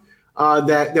form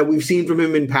that we've seen from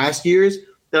him in past years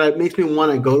that makes me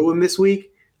want to go to him this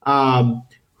week.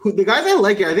 The guys I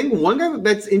like, I think one guy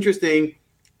that's interesting,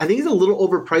 I think he's a little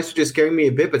overpriced, which is scaring me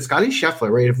a bit. But Scotty Scheffler,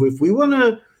 right? If we want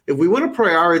to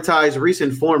prioritize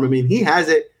recent form, I mean, he has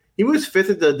it. He was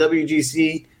 5th at the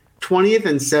WGC, 20th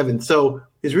and 7th. So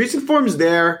his recent form's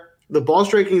there. The ball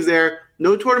striking's there.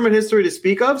 No tournament history to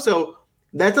speak of. So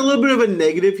that's a little bit of a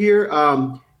negative here.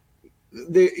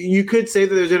 you could say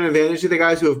that there's an advantage to the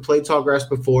guys who have played tall grass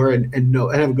before and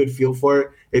have a good feel for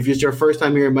it. If it's your first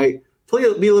time here, it might be a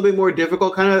little bit more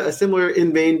difficult, kind of a similar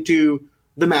in vein to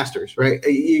the Masters, right?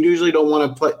 You usually don't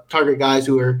want to target guys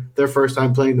who are their first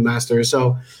time playing the Masters.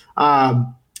 So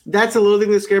that's a little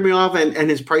thing that scared me off, and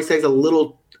his price tag's a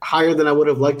little higher than I would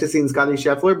have liked to see in Scotty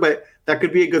Scheffler, but that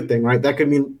could be a good thing, right? That could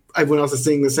mean everyone else is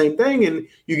seeing the same thing, and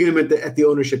you get him at the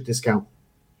ownership discount.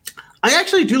 I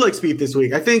actually do like Spieth this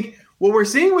week. I think what we're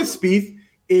seeing with Spieth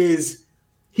is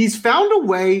he's found a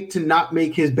way to not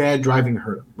make his bad driving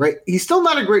hurt him, right? He's still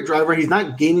not a great driver. He's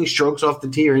not gaining strokes off the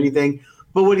tee or anything,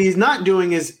 but what he's not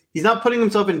doing is he's not putting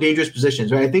himself in dangerous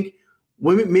positions, right? I think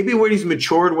maybe where he's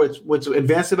matured, what's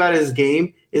advanced about his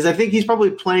game is I think he's probably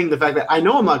playing the fact that I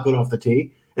know I'm not good off the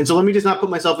tee, and so let me just not put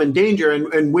myself in danger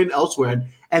and win elsewhere.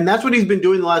 And that's what he's been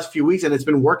doing the last few weeks, and it's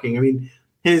been working. I mean,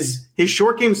 his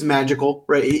short game's magical,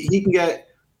 right?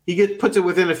 He puts it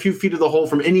within a few feet of the hole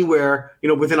from anywhere,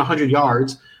 within 100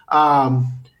 yards. And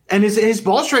his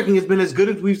ball striking has been as good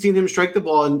as we've seen him strike the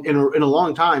ball in a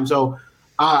long time. So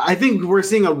I think we're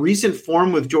seeing a recent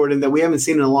form with Jordan that we haven't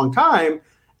seen in a long time.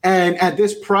 And at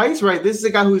this price, right, this is a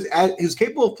guy who's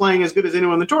capable of playing as good as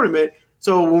anyone in the tournament.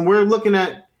 So when we're looking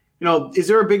at, is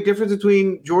there a big difference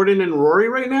between Jordan and Rory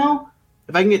right now?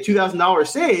 If I can get $2,000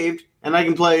 saved and I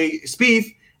can play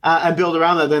Spieth and build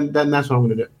around that, then that's what I'm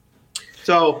going to do.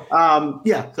 So,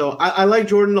 so I like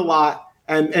Jordan a lot.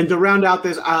 And to round out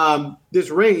this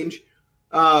range,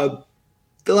 the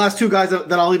last two guys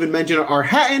that I'll even mention are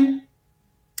Hatton.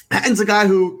 Hatton's a guy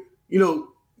who,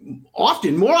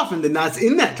 more often than not, is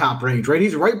in that top range, right?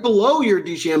 He's right below your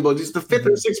DeChambeau. He's the fifth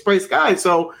or sixth price guy.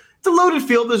 So it's a loaded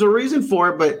field. There's a reason for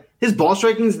it, but his ball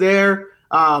striking's there.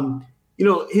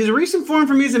 His recent form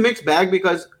for me is a mixed bag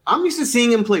because I'm used to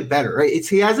seeing him play better, right?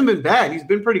 He hasn't been bad. He's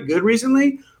been pretty good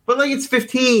recently, but it's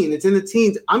 15, it's in the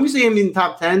teens. I'm used to him in the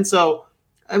top 10. So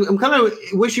I'm kind of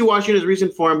wishy-washy in his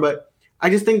recent form, but I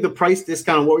just think the price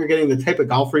discount of what you're getting, the type of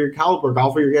caliber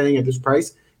golfer you're getting at this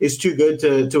price is too good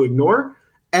to ignore.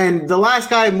 And the last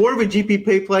guy, more of a GP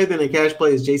pay play than a cash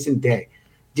play, is Jason Day.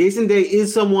 Jason Day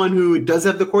is someone who does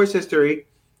have the course history.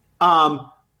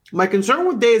 My concern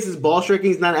with Day is his ball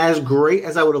striking is not as great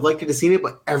as I would have liked to have seen it,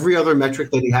 but every other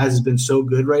metric that he has been so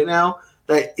good right now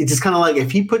that it's just kind of like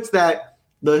if he puts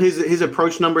his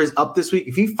approach numbers up this week,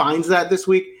 if he finds that this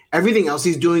week, everything else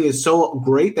he's doing is so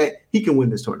great that he can win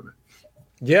this tournament.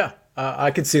 Yeah.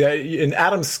 I can see that. And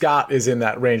Adam Scott is in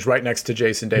that range right next to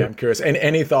Jason Day. Yeah. I'm curious. And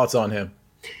any thoughts on him?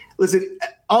 Listen,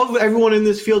 of everyone in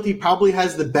this field, he probably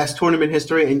has the best tournament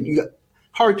history, and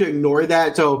hard to ignore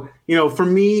that. So, for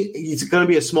me, he's going to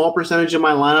be a small percentage of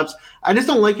my lineups. I just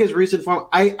don't like his recent form.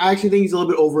 I actually think he's a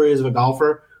little bit overrated as a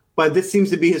golfer, but this seems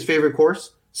to be his favorite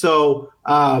course. So,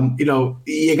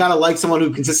 you got to like someone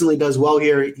who consistently does well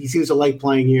here. He seems to like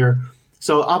playing here.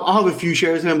 So I'll have a few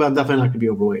shares of him, but I'm definitely not going to be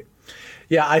overweight.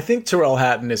 Yeah, I think Tyrrell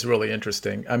Hatton is really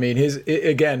interesting. I mean,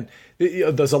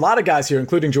 there's a lot of guys here,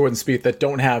 including Jordan Spieth, that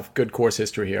don't have good course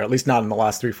history here, at least not in the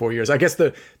last 3-4 years. I guess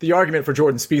the argument for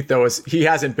Jordan Spieth, though, is he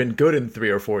hasn't been good in 3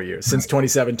 or 4 years, since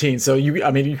 2017. So,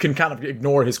 you can kind of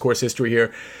ignore his course history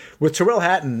here. With Tyrrell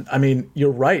Hatton, I mean,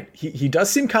 you're right. He does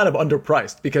seem kind of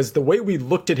underpriced because the way we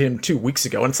looked at him 2 weeks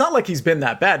ago, and it's not like he's been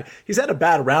that bad. He's had a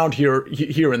bad round here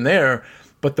and there,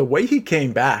 but the way he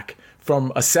came back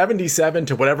from a 77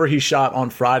 to whatever he shot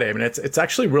on Friday, I mean, it's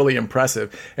actually really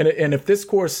impressive. And if this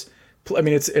course, I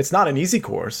mean, it's not an easy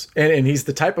course, and he's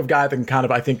the type of guy that can kind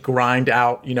of, I think, grind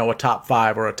out, a top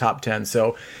 5 or a top 10.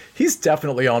 So he's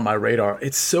definitely on my radar.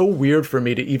 It's so weird for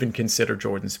me to even consider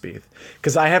Jordan Spieth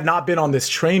because I have not been on this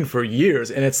train for years,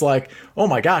 and it's like, oh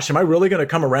my gosh, am I really going to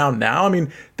come around now? I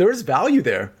mean, there is value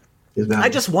there. I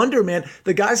just wonder, man,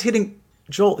 the guy's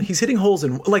he's hitting holes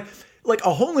in like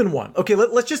a hole in one. Okay,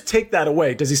 let's just take that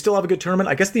away. Does he still have a good tournament?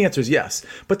 I guess the answer is yes.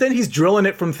 But then he's drilling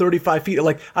it from 35 feet.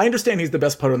 Like, I understand he's the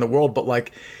best putter in the world,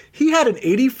 but he had an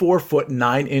 84-foot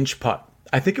 9-inch putt.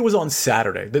 I think it was on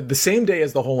Saturday, the same day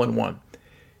as the hole in one.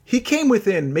 He came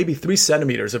within maybe 3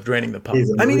 centimeters of draining the putt.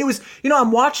 I mean, it was,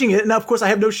 I'm watching it, and of course I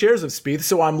have no shares of Spieth,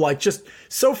 so I'm just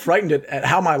so frightened at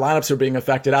how my lineups are being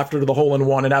affected after the hole in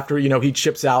one and after, he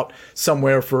chips out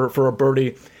somewhere for a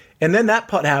birdie. And then that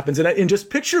putt happens, and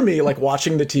just picture me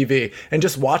watching the TV and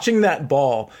just watching that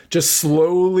ball just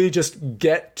slowly just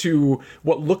get to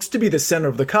what looks to be the center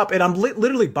of the cup. And I'm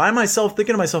literally by myself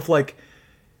thinking to myself,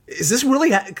 is this really,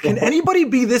 can anybody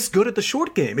be this good at the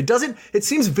short game? It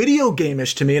seems video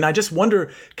game-ish to me, and I just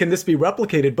wonder, can this be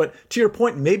replicated? But to your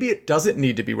point, maybe it doesn't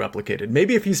need to be replicated.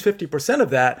 Maybe if he's 50% of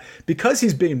that, because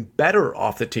he's being better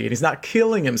off the tee and he's not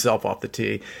killing himself off the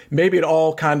tee, maybe it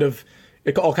all kind of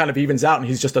it all kind of evens out, and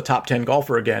he's just a top 10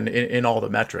 golfer again in all the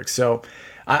metrics. So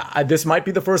this might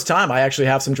be the first time I actually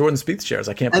have some Jordan Spieth shares.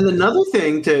 I can't. And another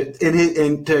thing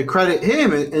to credit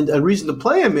him and a reason to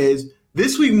play him is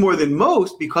this week more than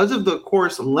most, because of the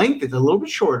course length, it's a little bit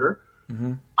shorter.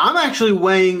 Mm-hmm. I'm actually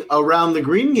weighing around the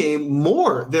green game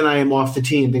more than I am off the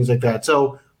tee and things like that.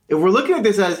 So if we're looking at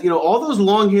this as, all those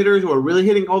long hitters who are really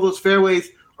hitting all those fairways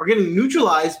are getting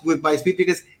neutralized by Spieth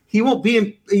because he won't be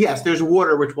in. Yes, there's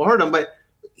water, which will hurt him, but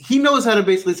he knows how to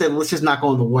basically say, let's just not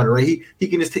go in the water, right? He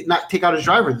can just not take out his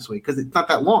driver this week because it's not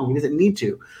that long. He doesn't need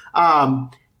to. And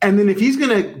then if he's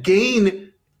going to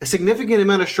gain a significant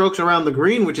amount of strokes around the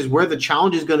green, which is where the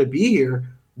challenge is going to be here,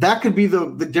 that could be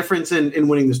the difference in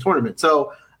winning this tournament.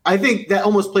 So I think that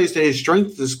almost plays to his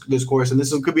strength this course, and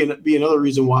this could be another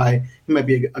reason why he might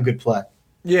be a good play.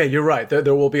 Yeah, you're right.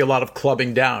 There will be a lot of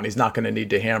clubbing down. He's not going to need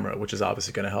to hammer it, which is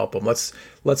obviously going to help him.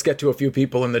 Let's get to a few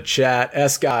people in the chat.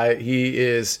 S-Guy, he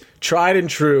is tried and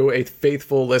true, a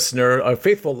faithful listener, a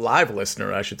faithful live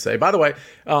listener, I should say. By the way,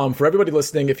 for everybody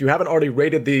listening, if you haven't already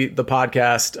rated the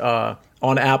podcast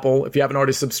on Apple, if you haven't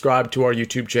already subscribed to our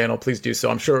YouTube channel, please do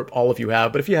so. I'm sure all of you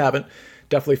have, but if you haven't,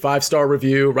 definitely 5-star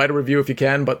review. Write a review if you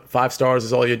can, but 5 stars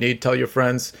is all you need. Tell your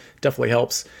friends. Definitely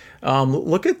helps.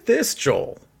 Look at this,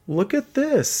 Joel. Look at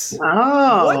this.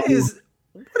 Oh. What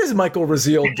is Michael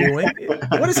Raziel doing?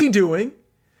 What is he doing?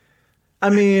 I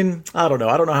mean, I don't know.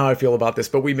 I don't know how I feel about this,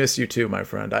 but we miss you too, my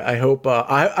friend. I hope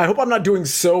I hope I'm not doing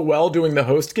so well doing the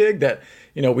host gig that,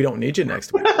 we don't need you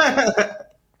next week.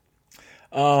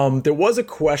 There was a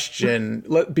question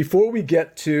before we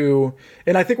get to,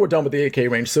 and I think we're done with the 8K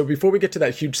range. So before we get to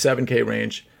that huge 7K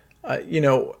range,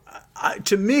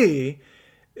 to me,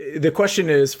 the question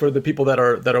is for the people that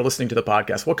are listening to the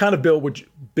podcast: what kind of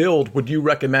build would you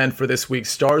recommend for this week?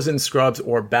 Stars and scrubs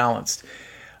or balanced?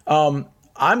 I'm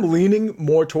leaning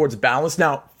more towards balanced.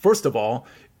 Now, first of all,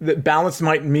 that balanced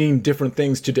might mean different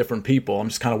things to different people. I'm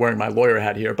just kind of wearing my lawyer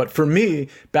hat here, but for me,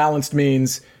 balanced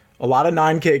means a lot of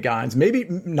 9K guys,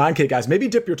 maybe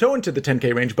dip your toe into the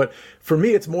 10K range. But for me,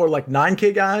 it's more like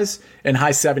 9K guys and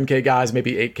high 7K guys,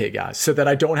 maybe 8K guys, so that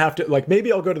I don't have to,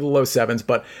 maybe I'll go to the low 7s,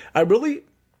 but I really,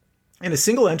 in a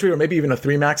single entry or maybe even a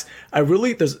 3 max, I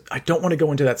don't want to go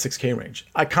into that 6K range.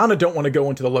 I kind of don't want to go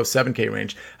into the low 7K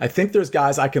range. I think there's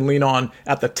guys I can lean on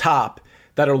at the top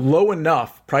that are low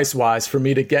enough price-wise for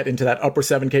me to get into that upper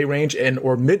 7K range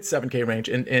or mid 7K range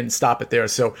and stop it there.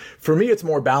 So for me, it's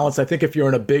more balanced. I think if you're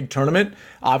in a big tournament,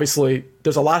 obviously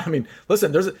there's a lot. I mean,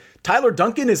 listen, Tyler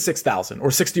Duncan is 6,000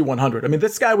 or 6,100. I mean,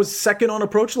 this guy was second on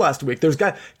approach last week.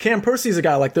 Cam Percy's a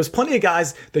guy, there's plenty of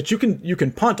guys that you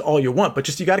can punt all you want, but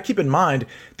just you got to keep in mind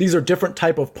these are different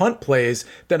type of punt plays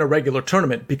than a regular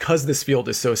tournament because this field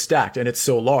is so stacked and it's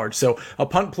so large. So a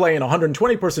punt play in a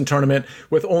 120 person tournament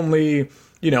with only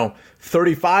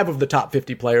 35 of the top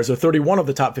 50 players or 31 of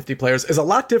the top 50 players is a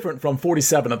lot different from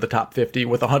 47 of the top 50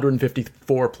 with a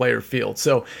 154 player field.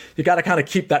 So you got to kind of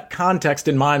keep that context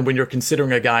in mind when you're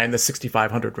considering a guy in the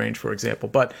 6,500 range, for example.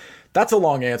 But that's a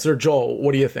long answer. Joel,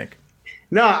 what do you think?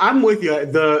 No, I'm with you.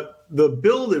 The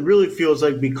build, it really feels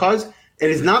like, because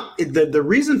it is not the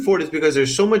reason for it is because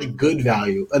there's so much good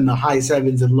value in the high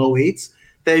 7s and low 8s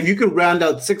that if you could round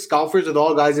out 6 golfers with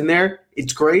all guys in there,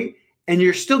 it's great. And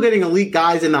you're still getting elite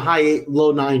guys in the high 8,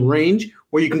 low 9 range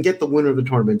where you can get the winner of the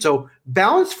tournament. So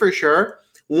balance for sure.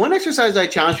 One exercise I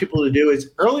challenge people to do is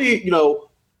early,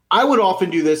 I would often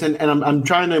do this, and I'm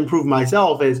trying to improve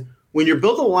myself, is when you're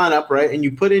building a lineup, right, and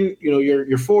you put in,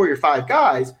 your 4 or 5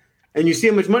 guys, and you see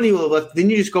how much money you have left, then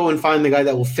you just go and find the guy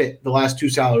that will fit the last 2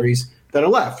 salaries that are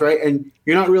left, right? And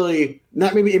you're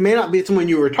it may not be someone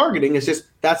you were targeting, it's just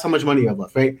that's how much money you have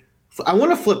left, right? I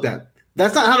want to flip that.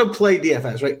 That's not how to play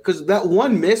DFS, right? Because that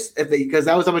one miss, because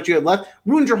that was how much you had left,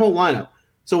 ruins your whole lineup.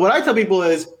 So what I tell people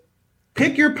is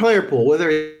pick your player pool, whether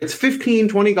it's 15,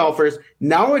 20 golfers,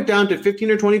 narrow it down to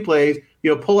 15 or 20 plays,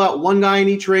 pull out 1 guy in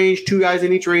each range, 2 guys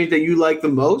in each range that you like the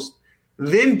most,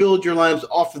 then build your lineups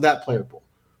off of that player pool,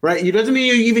 right? It doesn't mean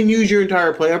you even use your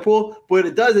entire player pool, but what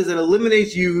it does is it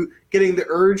eliminates you getting the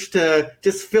urge to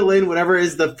just fill in whatever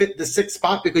is the 6th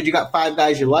spot because you got 5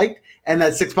 guys you liked, and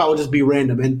that 6th spot will just be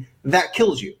random, and that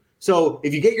kills you. So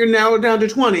if you get your narrowed down to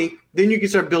 20, then you can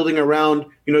start building around,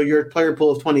 your player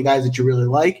pool of 20 guys that you really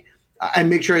like, and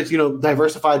make sure it's,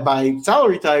 diversified by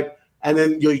salary type, and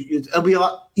then it'll be a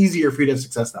lot easier for you to have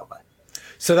success that way.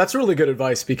 So that's really good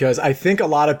advice, because I think a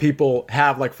lot of people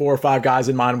have 4 or 5 guys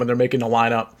in mind when they're making a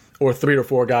lineup, or 3 or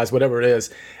 4 guys, whatever it is.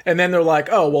 And then they're like,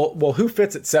 oh, well, who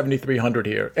fits at 7,300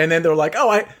 here? And then they're like, oh,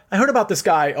 I heard about this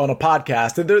guy on a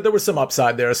podcast, and there was some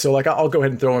upside there. So like, I'll go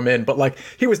ahead and throw him in. But like,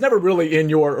 he was never really in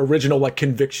your original like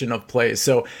conviction of plays.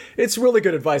 So it's really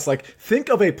good advice. Like, think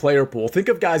of a player pool. Think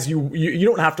of guys you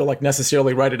don't have to like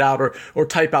necessarily write it out or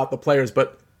type out the players,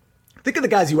 but think of the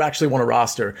guys you actually want to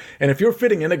roster. And if you're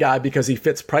fitting in a guy because he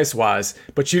fits price wise,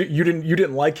 but you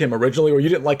didn't like him originally, or you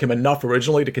didn't like him enough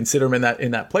originally to consider him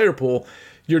in that player pool,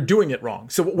 you're doing it wrong.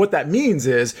 So what that means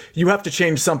is you have to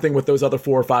change something with those other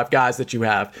 4 or 5 guys that you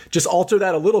have. Just alter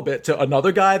that a little bit to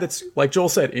another guy that's, like Joel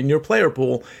said, in your player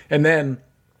pool. And then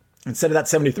instead of that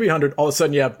 7,300, all of a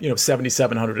sudden you have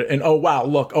 7,700. And oh wow,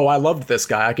 look, I loved this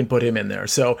guy. I can put him in there.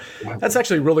 So that's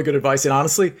actually really good advice. And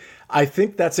honestly, I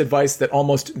think that's advice that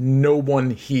almost no one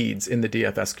heeds in the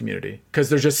DFS community, because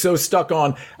they're just so stuck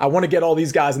on, I want to get all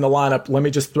these guys in the lineup. Let me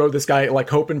just throw this guy, like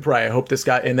hope and pray. I hope this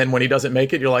guy. And then when he doesn't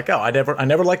make it, you're like, oh, I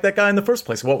never liked that guy in the first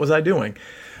place. What was I doing?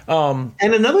 And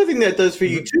another thing that does for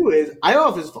you too is I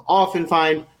often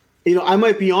find, I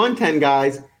might be on 10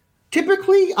 guys.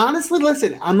 Typically, honestly,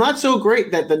 listen, I'm not so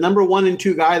great that the number 1 and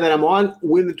 2 guy that I'm on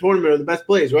win the tournament or the best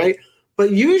plays, right?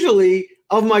 But usually,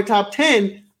 of my top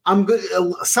 10, I'm good.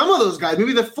 Some of those guys,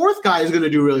 maybe the 4th guy is going to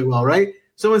do really well, right?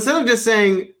 So instead of just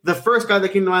saying the first guy that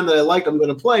came to mind that I liked, I'm going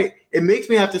to play, it makes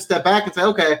me have to step back and say,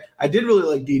 okay, I did really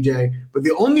like DJ, but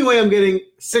the only way I'm getting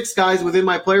 6 guys within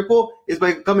my player pool is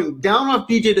by coming down off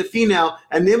DJ to Finau,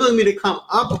 enabling me to come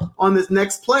up on this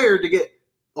next player to get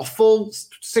a full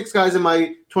 6 guys in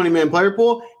my 20-man player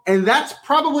pool, and that's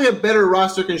probably a better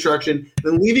roster construction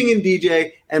than leaving in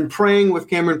DJ and praying with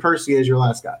Cameron Percy as your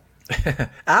last guy.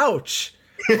 Ouch.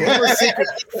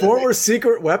 Former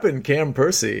secret weapon Cam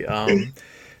Percy.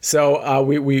 So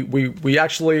we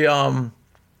actually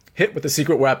hit with the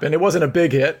secret weapon. It wasn't a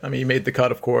big hit. I mean, he made the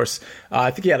cut, of course. I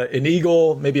think he had an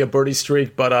eagle, maybe a birdie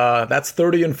streak, but that's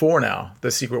 30-4 now, the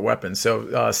secret weapon.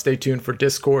 So stay tuned for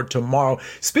Discord tomorrow.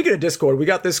 Speaking of Discord, we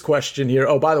got this question here.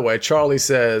 Oh, by the way, Charlie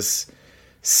says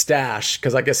stash,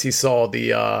 because I guess he saw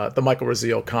the Michael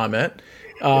Raziel comment.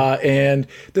 And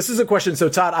this is a question. So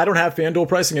Todd, I don't have FanDuel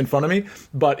pricing in front of me,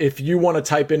 but if you want to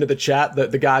type into the chat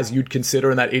the guys you'd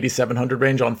consider in that 8,700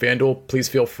 range on FanDuel, please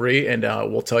feel free, and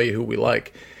we'll tell you who we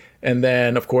like. And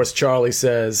then, of course, Charlie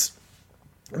says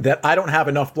that I don't have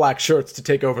enough black shirts to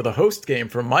take over the host game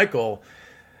for Michael.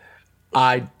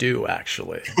 I do,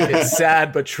 actually. It's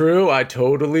sad but true. I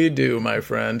totally do, my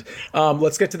friend.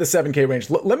 Let's get to the 7K range.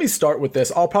 Let me start with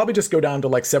this. I'll probably just go down to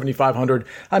like 7,500.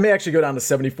 I may actually go down to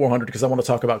 7,400 because I want to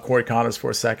talk about Corey Connors for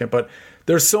a second. But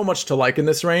there's so much to like in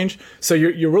this range. So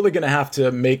you're really going to have to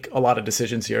make a lot of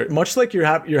decisions here. Much like you're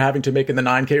having to make in the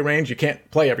 9K range, you can't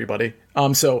play everybody.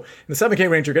 So in the 7K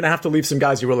range, you're going to have to leave some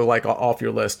guys you really like off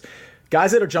your list.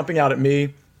 Guys that are jumping out at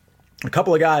me, a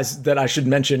couple of guys that I should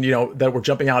mention, that were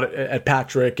jumping out at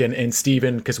Patrick and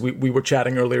Steven, because we were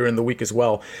chatting earlier in the week as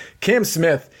well. Cam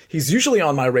Smith, he's usually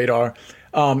on my radar.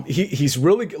 He's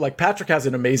really, like, Patrick has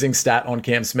an amazing stat on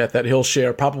Cam Smith that he'll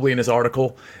share probably in his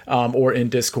article or in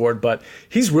Discord, but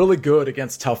he's really good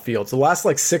against tough fields. The last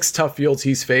 6 tough fields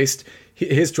he's faced,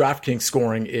 his DraftKings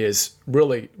scoring is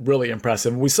really, really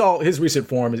impressive. We saw his recent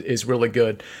form is really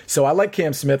good. So I like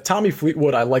Cam Smith. Tommy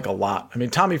Fleetwood, I like a lot. I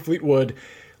mean, Tommy Fleetwood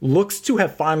looks to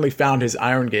have finally found his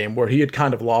iron game, where he had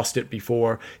kind of lost it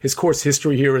before. His course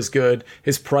history here is good.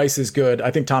 His price is good.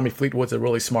 I think Tommy Fleetwood's a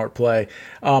really smart play.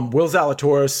 Will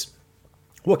Zalatoris,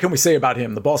 what can we say about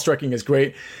him? The ball striking is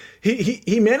great.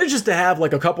 He manages to have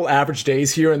a couple average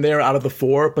days here and there out of the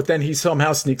 4, but then he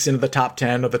somehow sneaks into the top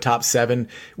 10 or the top 7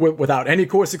 without any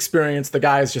course experience. The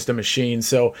guy is just a machine.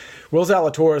 So Will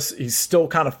Zalatoris, he's still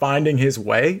kind of finding his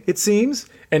way, it seems,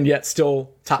 and yet still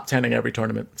top 10ing every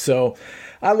tournament. So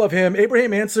I love him.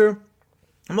 Abraham Answer,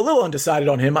 I'm a little undecided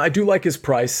on him. I do like his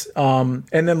price. And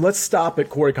then let's stop at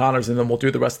Corey Connors, and then we'll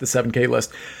do the rest of the 7K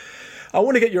list. I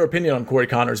want to get your opinion on Corey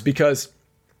Connors, because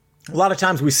a lot of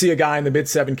times we see a guy in the mid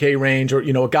 7K range, or,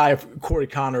 a guy of Corey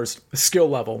Connors' skill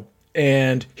level,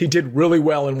 and he did really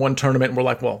well in one tournament, and we're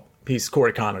like, well, he's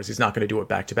Corey Connors. He's not going to do it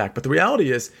back to back. But the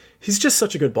reality is he's just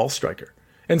such a good ball striker.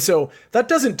 And so that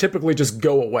doesn't typically just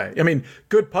go away. I mean,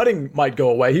 good putting might go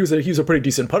away. He was a pretty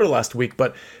decent putter last week.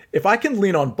 But if I can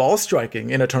lean on ball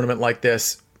striking in a tournament like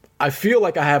this, I feel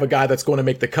like I have a guy that's going to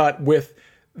make the cut with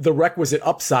the requisite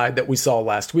upside that we saw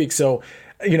last week. So,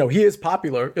 he is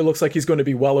popular. It looks like he's going to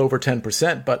be well over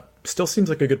 10%, but still seems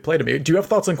like a good play to me. Do you have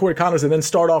thoughts on Corey Connors, and then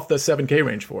start off the 7K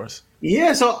range for us?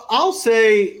 Yeah, so I'll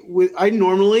say I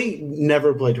normally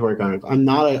never play Corey Connors. I'm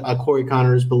not a Corey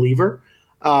Connors believer.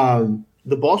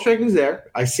 The ball striking's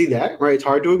there. I see that, right? It's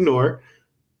hard to ignore.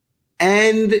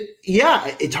 And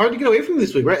yeah, it's hard to get away from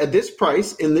this week, right? At this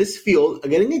price, in this field,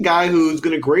 getting a guy who's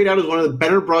going to grade out as one of the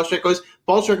better ball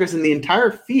strikers in the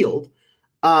entire field,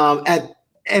 and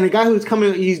a guy who's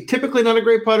he's typically not a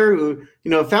great putter who,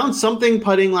 found something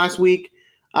putting last week.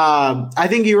 I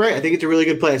think you're right. I think it's a really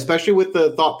good play, especially with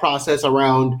the thought process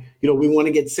around, we want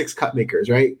to get 6 cut makers,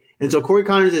 right? And so Corey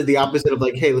Connors is the opposite of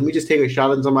like, hey, let me just take a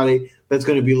shot on somebody that's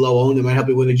going to be low owned that might help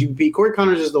me win a GPP. Corey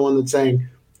Connors is the one that's saying,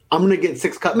 I'm going to get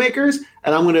 6 cut makers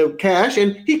and I'm going to cash.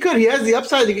 And he has the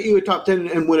upside to get you a top 10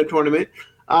 and win a tournament.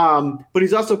 But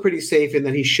he's also pretty safe in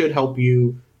that he should help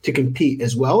you to compete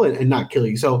as well and not kill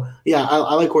you. So yeah,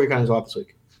 I like Corey Connors a lot this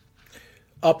week.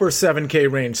 Upper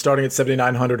 7K range, starting at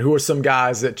 7,900. Who are some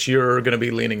guys that you're going to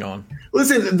be leaning on?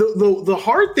 Listen, the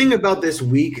hard thing about this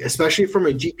week, especially from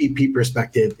a GPP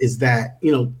perspective, is that,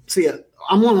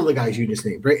 I'm one of the guys you just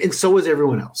named, right? And so is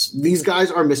everyone else. These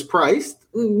guys are mispriced,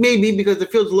 maybe because the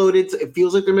field's loaded. It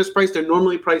feels like they're mispriced. They're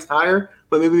normally priced higher,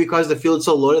 but maybe because the field's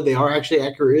so loaded, they are actually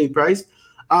accurately priced.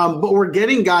 But we're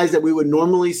getting guys that we would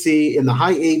normally see in the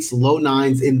high 8s, low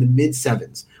 9s, in the mid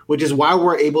 7s, which is why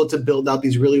we're able to build out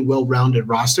these really well-rounded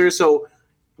rosters. So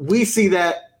we see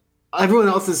that everyone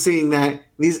else is seeing that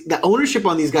the ownership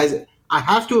on these guys. I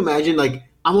have to imagine, like,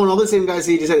 I'm on all the same guys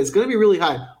that you just said. It's going to be really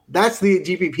high. That's the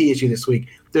GPP issue this week.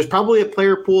 There's probably a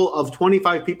player pool of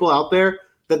 25 people out there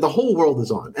that the whole world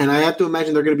is on. And I have to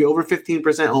imagine they're going to be over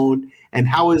 15% owned. And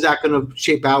how is that going to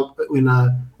shape out when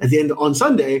at the end on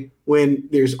Sunday when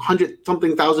there's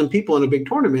 100-something thousand people in a big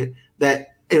tournament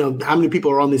that, how many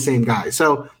people are on the same guys?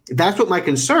 So that's what my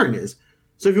concern is.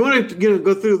 So if you want to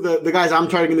go through the guys I'm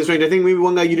targeting in this range, I think maybe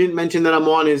one guy you didn't mention that I'm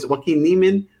on is Joaquin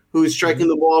Niemann, who's striking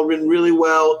the ball really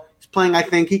well. He's playing, I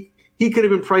think, he could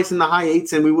have been priced in the high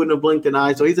 8s and we wouldn't have blinked an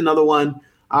eye. So he's another one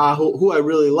who I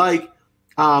really like.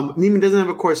 Niemann doesn't have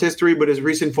a course history, but his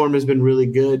recent form has been really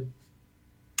good.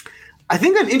 I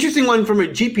think an interesting one from a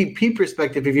GPP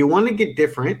perspective, if you want to get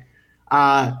different,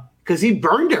 because he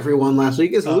burned everyone last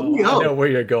week, is Louis O. I know where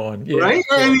you're going. Yeah. Right?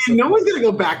 I mean, no one's going to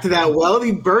go back to that well.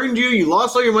 He burned you. You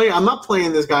lost all your money. I'm not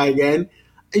playing this guy again.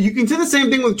 You can do the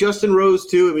same thing with Justin Rose,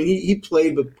 too. I mean, he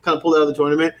played but kind of pulled out of the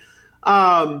tournament.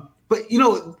 But,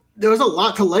 there was a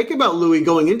lot to like about Louis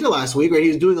going into last week, right? He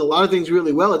was doing a lot of things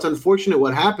really well. It's unfortunate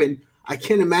what happened. I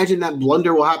can't imagine that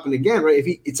blunder will happen again, right?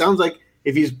 It sounds like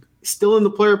if he's still in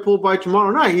the player pool by tomorrow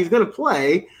night, he's going to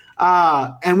play.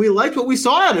 And we liked what we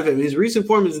saw out of him. His recent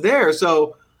form is there.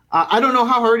 So I don't know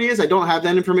how hard he is. I don't have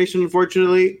that information,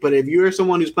 unfortunately. But if you're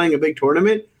someone who's playing a big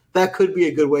tournament, that could be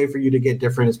a good way for you to get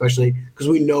different, especially because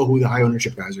we know who the high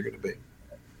ownership guys are going to be.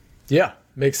 Yeah.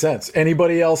 Makes sense.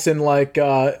 Anybody else in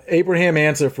Abraham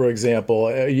Answer, for example?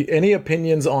 Any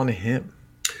opinions on him?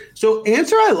 So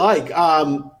Answer I like.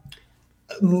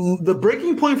 The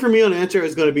breaking point for me on Answer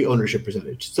is going to be ownership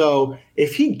percentage. So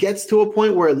if he gets to a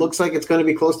point where it looks like it's going to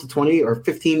be close to 20 or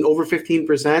 15, over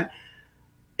 15%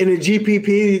 in a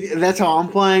GPP, that's how I'm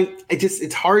playing.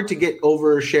 It's hard to get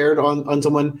overshared on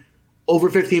someone over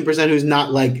 15% who's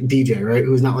not like DJ, right?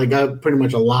 Who's not like pretty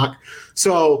much a lock.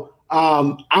 So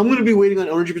I'm going to be waiting on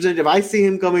ownership percentage. If I see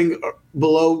him coming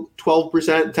below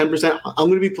 12%, 10%, I'm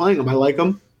going to be playing him. I like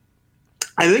him.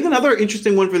 I think another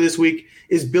interesting one for this week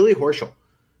is Billy Horschel.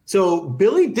 So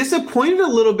Billy disappointed a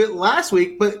little bit last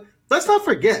week, but let's not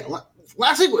forget,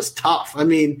 last week was tough. I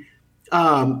mean,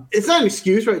 it's not an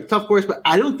excuse, right? Tough course, but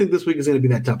I don't think this week is going to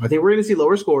be that tough. I think we're going to see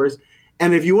lower scores.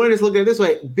 And if you want to just look at it this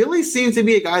way, Billy seems to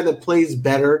be a guy that plays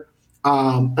better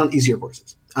on easier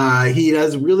courses. He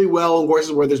does really well on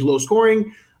courses where there's low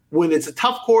scoring. When it's a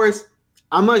tough course,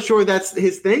 I'm not sure that's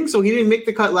his thing. So he didn't make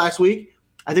the cut last week.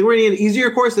 I think we're going to get an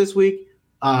easier course this week.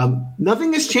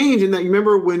 Nothing has changed in that. You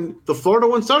remember when the Florida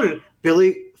one started,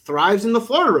 Billy thrives in the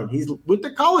Florida run. He went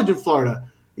to college in Florida.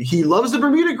 He loves the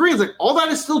Bermuda greens. Like, all that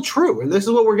is still true. And this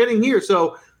is what we're getting here.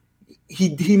 So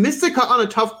he missed the cut on a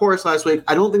tough course last week.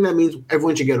 I don't think that means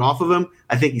everyone should get off of him.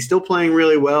 I think he's still playing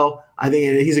really well. I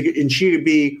think and she would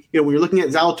be, when you're looking at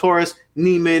Zalatoris,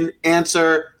 Neiman,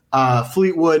 Answer,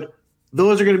 Fleetwood,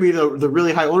 those are going to be the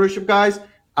really high ownership guys.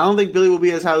 I don't think Billy will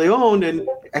be as highly owned, and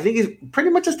I think he's pretty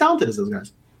much as talented as those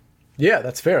guys. Yeah,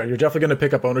 that's fair. You're definitely going to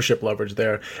pick up ownership leverage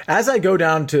there. As I go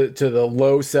down to the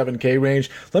low 7K range,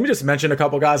 let me just mention a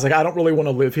couple guys. I don't really want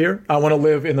to live here. I want to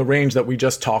live in the range that we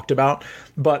just talked about.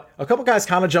 But a couple guys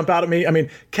kind of jump out at me. I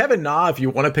mean, Kevin Na, if you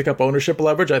want to pick up ownership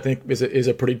leverage, I think is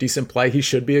a pretty decent play. He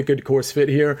should be a good course fit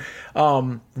here.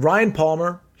 Ryan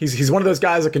Palmer. He's one of those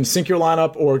guys that can sink your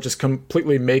lineup or just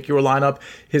completely make your lineup.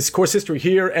 His course history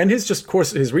here and his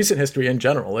recent history in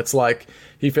general, it's like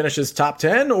he finishes top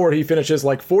 10 or he finishes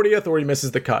like 40th or he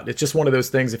misses the cut. It's just one of those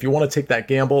things. If you want to take that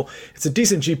gamble, it's a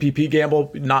decent GPP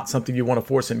gamble, not something you want to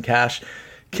force in cash.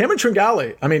 Cameron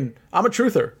Tringale, I mean, I'm a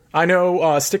truther. I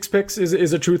know Sticks Picks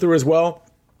is a truther as well.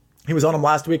 He was on him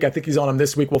last week. I think he's on him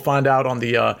this week. We'll find out on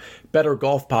the Better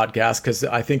Golf podcast, because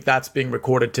I think that's being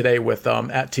recorded today with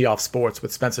at Tee Off Sports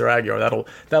with Spencer Aguiar.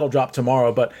 That'll drop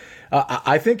tomorrow. But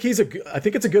I think it's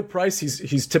a good price.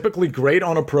 He's typically great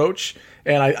on approach,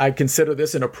 and I consider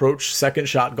this an approach second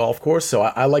shot golf course. So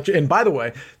I like it. And by the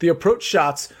way, the approach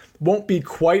shots won't be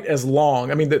quite as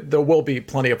long. I mean, there will be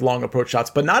plenty of long approach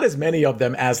shots, but not as many of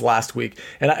them as last week.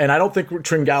 And I don't think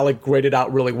Tringale graded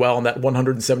out really well in that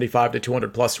 175 to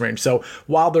 200 plus range. So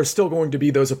while there's still going to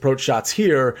be those approach shots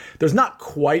here, there's not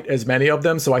quite as many of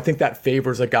them. So I think that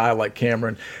favors a guy like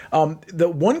Cameron. The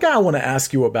one guy I want to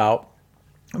ask you about,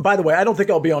 by the way, I don't think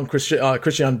I'll be on Christian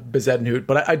Bezuidenhout,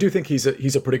 but I do think he's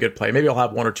a pretty good play. Maybe I'll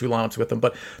have one or two lineups with him.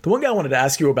 But the one guy I wanted to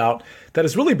ask you about that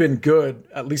has really been good,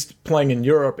 at least playing in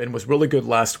Europe, and was really good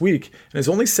last week, and is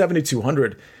only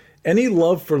 7,200. Any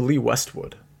love for Lee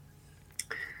Westwood?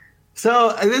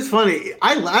 So it's funny.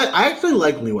 I actually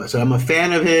like Lee Westwood. I'm a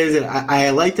fan of his, and I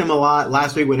liked him a lot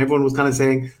last week when everyone was kind of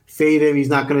saying fade him. He's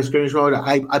not going to scrimmage road.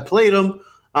 I played him.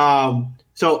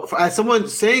 So as someone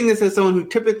saying this as someone who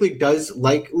typically does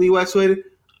like Lee Westwood,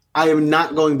 I am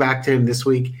not going back to him this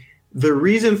week. The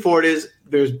reason for it is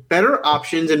there's better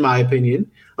options, in my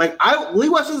opinion. Like Lee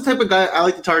Westwood's the type of guy I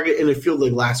like to target in a field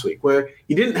like last week, where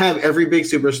you didn't have every big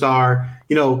superstar.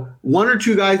 One or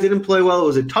two guys didn't play well. It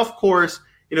was a tough course.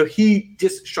 He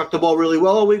just struck the ball really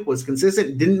well all week, was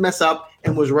consistent, didn't mess up,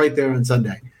 and was right there on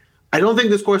Sunday. I don't think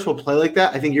this course will play like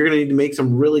that. I think you're going to need to make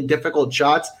some really difficult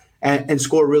shots and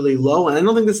score really low. And I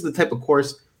don't think this is the type of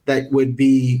course that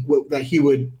he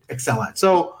would excel at.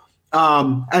 So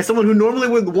as someone who normally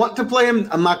would want to play him,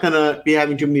 I'm not going to be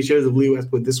having too many shares of Lee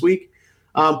Westwood this week.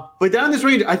 But down this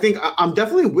range, I think I'm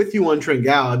definitely with you on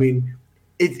Tringale. I mean,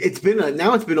 it's been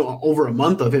over a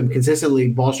month of him consistently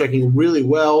ball striking really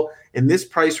well in this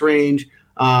price range.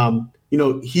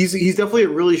 He's definitely a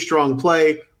really strong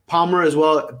play. Palmer as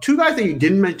well. Two guys that you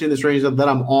didn't mention in this range that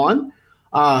I'm on.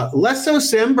 Less so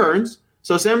Sam Burns.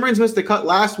 So Sam Burns missed the cut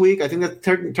last week. I think that's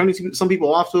turning some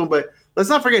people off to him. But let's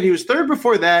not forget, he was third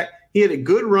before that. He had a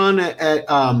good run at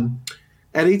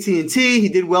AT&T. He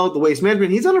did well at the Waste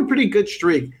Management. He's on a pretty good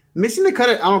streak. Missing the cut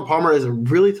at Arnold Palmer is a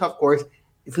really tough course.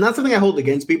 It's not something I hold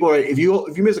against people. Right? If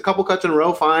you miss a couple cuts in a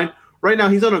row, fine. Right now,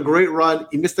 he's on a great run.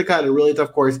 He missed the cut at a really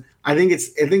tough course. I think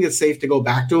it's safe to go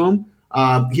back to him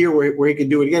here where he can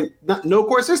do it again. No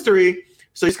course history.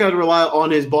 So he's got to rely on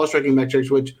his ball striking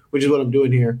metrics, which is what I'm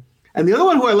doing here. And the other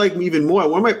one who I like even more,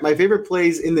 one of my favorite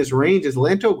plays in this range is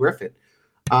Lanto Griffin.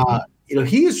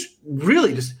 He is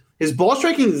really just – his ball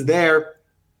striking is there.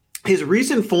 His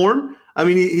recent form, I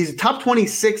mean, he's top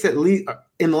 26 at least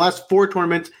in the last 4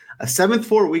 tournaments, a 7th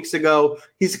 4 weeks ago.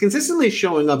 He's consistently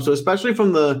showing up. So especially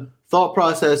from the thought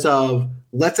process of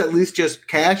let's at least just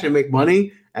cash and make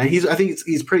money. And I think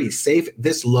he's pretty safe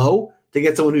this low to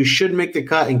get someone who should make the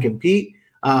cut and compete.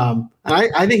 And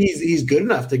I think he's good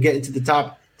enough to get into the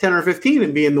top 10 or 15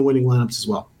 and be in the winning lineups as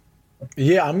well.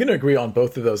 Yeah, I'm going to agree on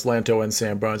both of those, Lanto and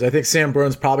Sam Burns. I think Sam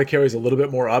Burns probably carries a little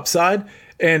bit more upside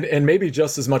and maybe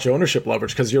just as much ownership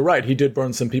leverage, because you're right, he did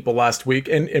burn some people last week.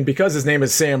 And because his name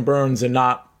is Sam Burns and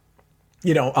not,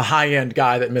 a high-end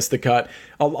guy that missed the cut,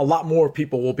 a lot more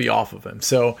people will be off of him.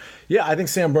 So, yeah, I think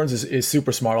Sam Burns is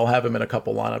super smart. I'll have him in a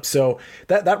couple lineups. So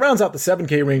that rounds out the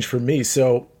 7K range for me.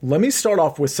 So let me start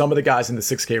off with some of the guys in the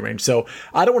 6K range. So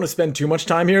I don't want to spend too much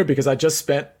time here because I just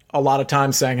spent a lot of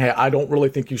time saying, hey, I don't really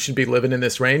think you should be living in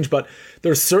this range. But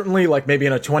there's certainly, like maybe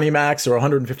in a 20 max or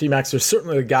 150 max, there's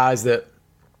certainly the guys that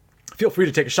feel free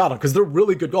to take a shot on because they're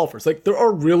really good golfers. Like, there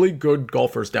are really good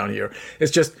golfers down here.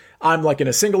 It's just I'm like in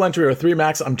a single entry or a 3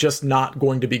 max. I'm just not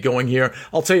going to be going here.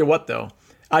 I'll tell you what, though.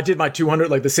 I did my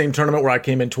 200, like the same tournament where I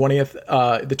came in 20th,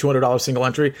 the $200 single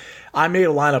entry. I made a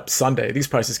lineup Sunday. These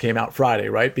prices came out Friday,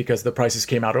 right? Because the prices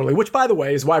came out early, which, by the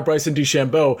way, is why Bryson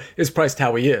DeChambeau is priced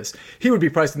how he is. He would be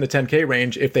priced in the 10K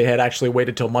range if they had actually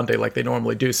waited till Monday like they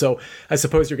normally do. So I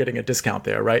suppose you're getting a discount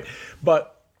there, right?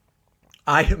 But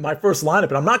my first lineup,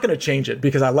 and I'm not going to change it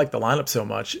because I like the lineup so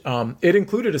much. It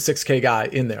included a 6K guy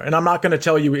in there, and I'm not going to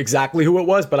tell you exactly who it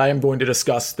was, but I am going to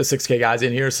discuss the 6K guys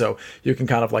in here, so you can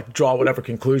kind of like draw whatever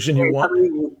conclusion you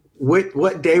want.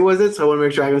 What day was it? So I want to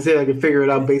make sure I can figure it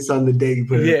out based on the day you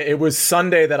put it. Yeah, it was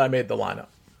Sunday that I made the lineup.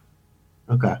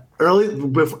 Okay, early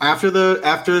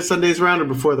after Sunday's round or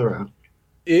before the round?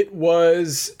 It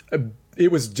was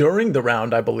during the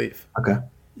round, I believe. Okay,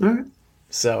 all right.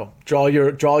 So draw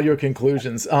your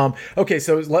conclusions. Okay,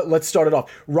 so let's start it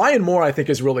off. Ryan Moore, I think,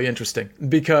 is really interesting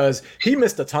because he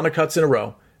missed a ton of cuts in a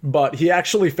row. but he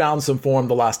actually found some form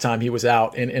the last time he was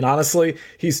out. And honestly,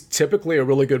 he's typically a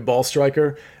really good ball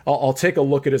striker. I'll take a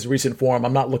look at his recent form.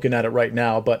 I'm not looking at it right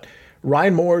now, but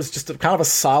Ryan Moore is just kind of a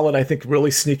solid, I think,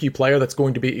 really sneaky player that's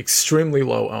going to be extremely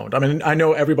low owned. I mean, I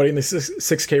know everybody in the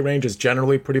 6K range is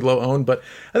generally pretty low owned, but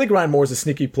I think Ryan Moore is a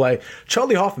sneaky play.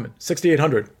 Charlie Hoffman,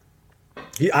 6,800.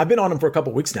 I've been on him for a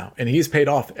couple weeks now, and he's paid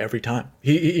off every time.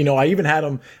 I even had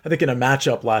him, I think, in a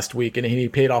matchup last week, and he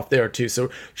paid off there too. So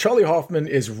Charlie Hoffman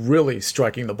is really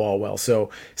striking the ball well. So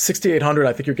 6,800,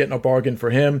 I think you're getting a bargain for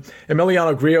him.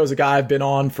 Emiliano Grillo is a guy I've been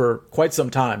on for quite some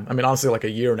time. I mean, honestly, like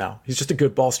a year now. He's just a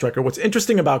good ball striker. What's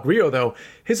interesting about Grillo, though,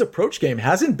 his approach game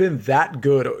hasn't been that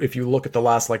good if you look at the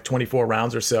last 24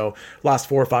 rounds or so, last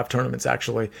 4 or 5 tournaments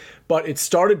actually. But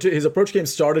his approach game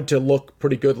started to look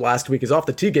pretty good last week. His off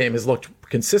the tee game has looked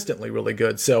consistently really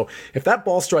good. So if that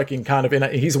ball striking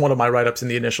he's one of my write-ups in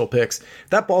the initial picks. If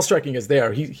that ball striking is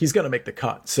there, he's going to make the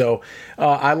cut. So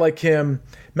I like him.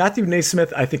 Matthew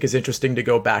Naismith, I think, is interesting to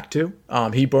go back to.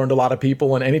 He burned a lot of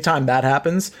people, and anytime that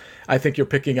happens, I think you're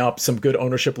picking up some good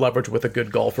ownership leverage with a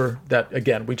good golfer that,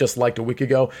 again, we just liked a week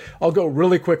ago. I'll go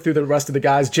really quick through the rest of the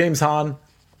guys. James Hahn.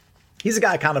 He's a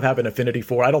guy I kind of have an affinity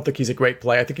for. I don't think he's a great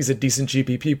play. I think he's a decent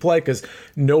GPP play because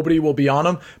nobody will be on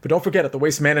him. But don't forget, at the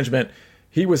Waste Management,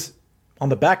 he was on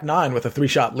the back 9 with a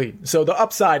 3-shot lead. So the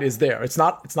upside is there. It's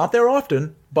not there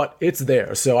often, but it's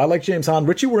there. So I like James Hahn.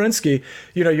 Richie Werenski,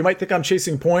 you might think I'm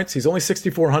chasing points. He's only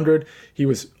 6,400. He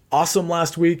was awesome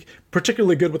last week,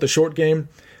 particularly good with the short game.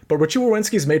 But Richie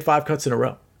Werenski's made 5 cuts in a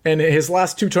row. And his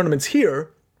last 2 tournaments here,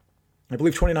 I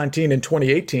believe 2019 and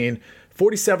 2018,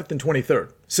 47th and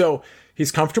 23rd. So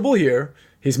he's comfortable here.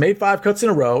 He's made 5 cuts in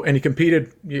a row, and he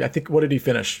competed. I think, what did he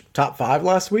finish? Top 5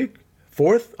 last week?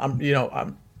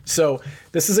 4th? So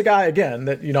this is a guy, again,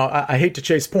 that, I hate to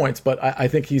chase points, but I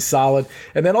think he's solid.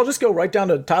 And then I'll just go right down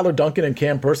to Tyler Duncan and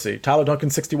Cam Percy. Tyler Duncan,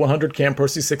 6,100, Cam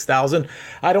Percy, 6,000.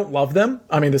 I don't love them.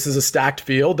 I mean, this is a stacked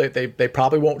field. They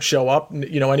probably won't show up,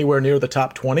 anywhere near the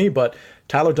top 20, but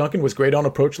Tyler Duncan was great on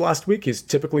approach last week. He's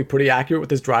typically pretty accurate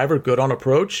with his driver, good on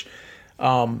approach.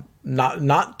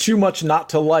 Not too much not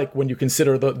to like when you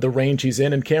consider the range he's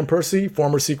in. And Cam Percy,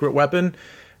 former secret weapon,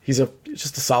 he's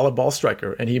just a solid ball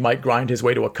striker, and he might grind his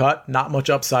way to a cut. Not much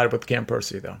upside with Cam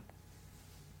Percy, though.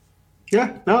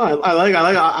 Yeah, no, I like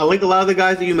a lot of the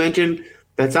guys that you mentioned.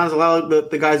 That sounds a lot like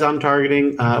the guys I'm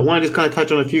targeting. I want to just kind of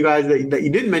touch on a few guys that you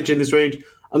didn't mention in this range.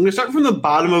 I'm going to start from the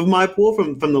bottom of my pool,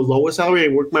 from the lowest salary,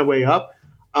 and work my way up.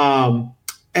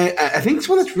 And I think this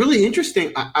one that's really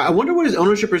interesting. I wonder what his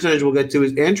ownership percentage we'll get to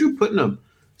is Andrew Putnam.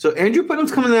 So Andrew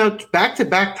Putnam's coming out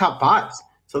back-to-back top 5s.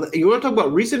 So you want to talk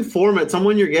about recent form at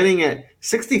someone you're getting at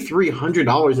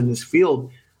 $6,300 in this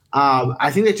field. I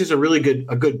think that's just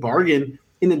a good bargain.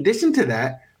 In addition to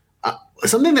that,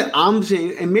 something that I'm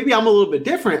seeing, and maybe I'm a little bit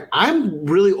different, I'm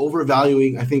really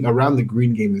overvaluing, I think, around the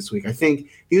green game this week. I think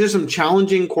these are some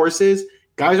challenging courses.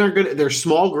 Guys aren't good. They're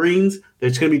small greens.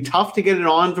 It's going to be tough to get it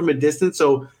on from a distance.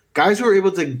 So guys who are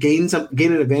able to gain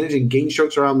an advantage and gain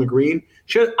strokes around the green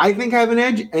should, I think, have an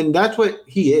edge. And that's what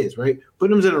he is, right?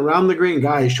 Putnam's an around the green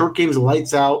guy. His short game's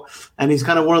lights out. And he's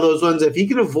kind of one of those ones, if he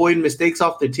can avoid mistakes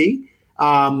off the tee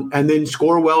and then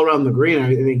score well around the green,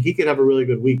 I think he could have a really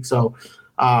good week. So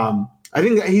I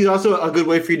think that he's also a good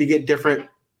way for you to get different.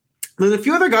 There's a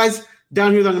few other guys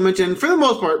down here that I'm going to mention. For the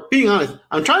most part, being honest,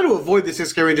 I'm trying to avoid the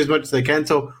 6K range as much as I can.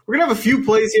 So we're going to have a few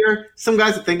plays here, some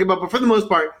guys to think about. But for the most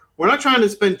part, we're not trying to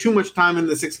spend too much time in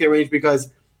the 6K range because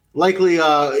likely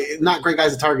not great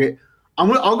guys to target.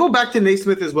 I'll go back to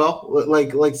Naismith as well,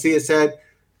 like Sia said.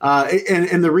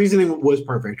 And the reasoning was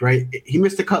perfect, right? He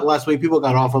missed a cut last week. People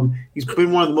got off him. He's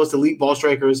been one of the most elite ball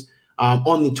strikers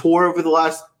on the tour over the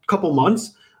last couple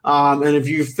months. And if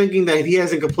you're thinking that he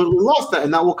hasn't completely lost that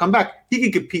and that will come back, he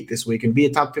can compete this week and be a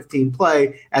top 15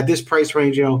 play at this price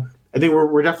range. I think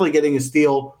we're definitely getting a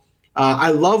steal.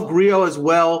 I love Grillo as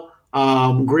well.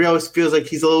 Grillo feels like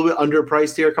he's a little bit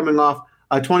underpriced here, coming off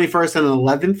 21st and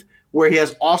 11th, where he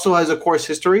also has a course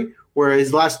history, where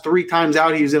his last 3 times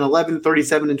out, he was in 11,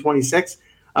 37, and 26.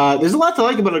 There's a lot to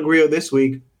like about a Grillo this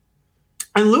week.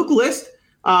 And Luke List,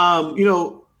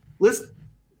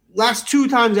 last 2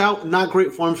 times out, not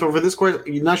great form. So for this course,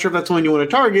 you're not sure if that's one you want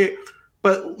to target,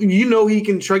 but he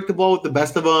can strike the ball with the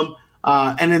best of them.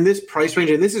 And in this price range,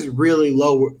 and this is really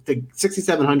low, the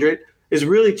 $6,700 is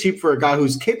really cheap for a guy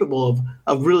who's capable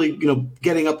of really,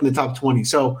 getting up in the top 20.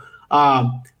 So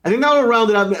I think that will round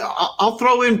it up. I'll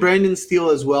throw in Brandon Steele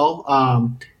as well.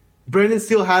 Brandon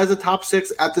Steele has a top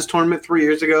 6 at this tournament 3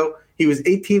 years ago. He was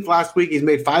 18th last week. He's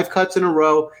made 5 cuts in a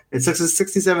row. It's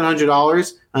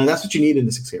 $6,700. That's what you need in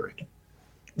the 6K range.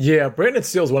 Yeah, Brandon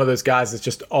Steele's one of those guys that's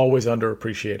just always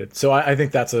underappreciated. So I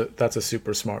think that's a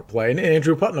super smart play. And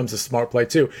Andrew Putnam's a smart play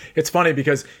too. It's funny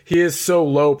because he is so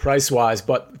low price-wise,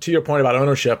 but to your point about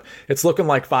ownership, it's looking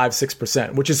like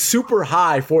 5-6%, which is super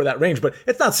high for that range, but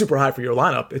it's not super high for your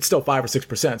lineup. It's still 5 or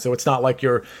 6%. So it's not like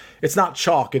it's not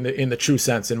chalk in the true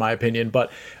sense, in my opinion.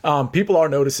 But people are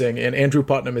noticing, and Andrew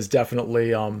Putnam is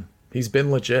definitely he's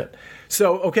been legit.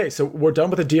 So, okay, so we're done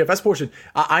with the DFS portion.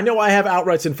 I know I have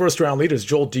outrights in first-round leaders.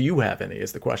 Joel, do you have any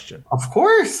is the question. Of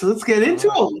course. Let's get into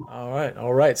them.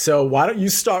 All right. So why don't you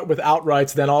start with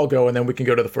outrights, then I'll go, and then we can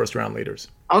go to the first-round leaders.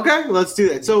 Okay, let's do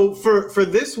that. So for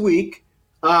this week,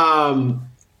 do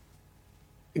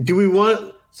we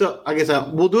want – so I guess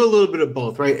we'll do a little bit of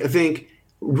both, right? I think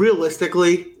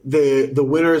realistically the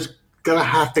winner's going to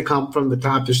have to come from the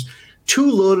top. There's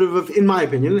too loaded of, in my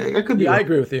opinion, I could be wrong. I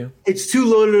agree with you. It's too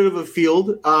loaded of a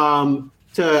field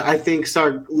to, I think,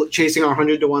 start chasing our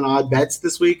 100-to-1 odd bets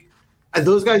this week.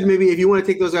 Those guys, maybe if you want to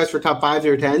take those guys for top 5s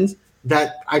or 10s,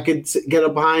 that I could get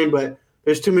up behind, but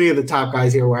there's too many of the top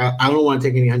guys here where I don't want to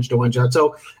take any 100-to-1 shots.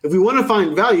 So if we want to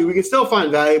find value, we can still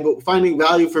find value, but finding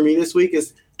value for me this week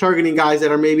is targeting guys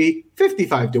that are maybe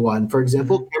 55-to-1. For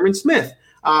example, Cameron Smith.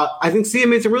 I think Sia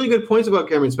made some really good points about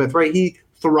Cameron Smith, right? He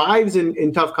thrives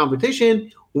in tough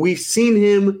competition. We've seen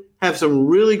him have some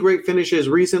really great finishes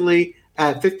recently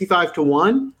at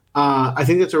 55-to-1. I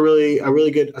think that's a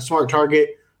really good, a smart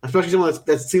target, especially someone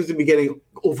that seems to be getting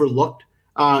overlooked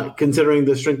considering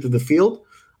the strength of the field.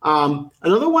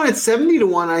 Another one at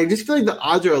 70-to-1, I just feel like the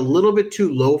odds are a little bit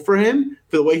too low for him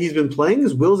for the way he's been playing,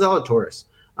 is Will Zalatoris.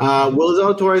 Will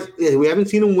Zalatoris, we haven't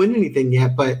seen him win anything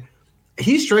yet, but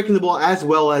he's striking the ball as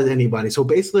well as anybody. So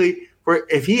basically,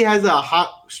 if he has a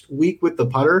hot week with the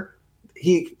putter,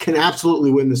 he can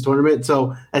absolutely win this tournament.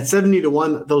 So at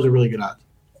 70-to-1, those are really good odds.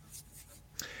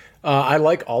 I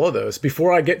like all of those.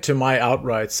 Before I get to my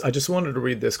outrights, I just wanted to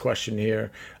read this question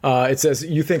here. It says,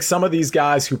 you think some of these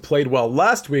guys who played well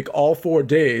last week, all 4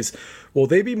 days, will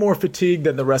they be more fatigued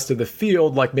than the rest of the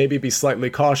field, like maybe be slightly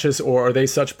cautious, or are they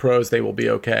such pros they will be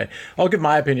okay? I'll give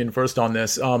my opinion first on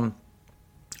this.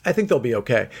 I think they'll be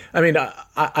okay. I mean,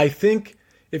 I think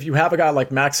if you have a guy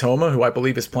like Max Homa, who I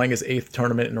believe is playing his 8th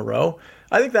tournament in a row,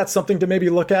 I think that's something to maybe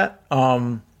look at.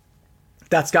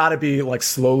 That's got to be like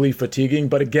slowly fatiguing.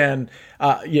 But again,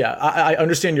 I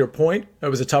understand your point. It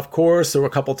was a tough course. There were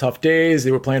a couple tough days.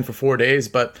 They were playing for 4 days,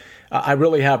 but I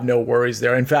really have no worries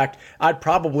there. In fact, I'd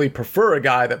probably prefer a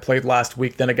guy that played last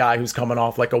week than a guy who's coming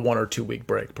off like a 1 or 2 week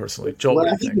break, personally. Joel, what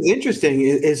I think is interesting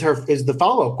is the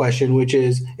follow-up question, which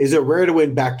is it rare to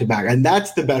win back-to-back? And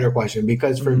that's the better question,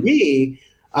 because for me,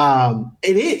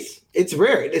 it is. It's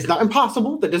rare. It's not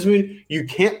impossible. That doesn't mean you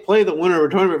can't play the winner of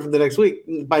a tournament for the next week.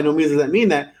 By no means does that mean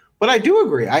that. But I do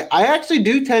agree. I actually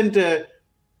do tend to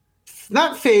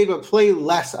not fade, but play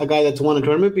less a guy that's won a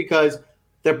tournament, because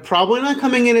they're probably not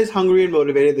coming in as hungry and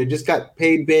motivated. They just got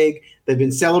paid big. They've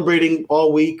been celebrating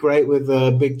all week, right, with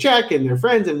a big check and their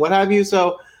friends and what have you.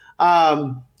 So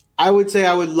I would say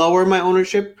I would lower my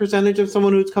ownership percentage of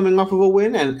someone who's coming off of a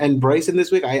win. And Bryson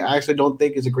this week, I actually don't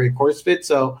think is a great course fit.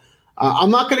 So I'm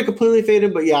not going to completely fade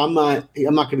him, but yeah, I'm not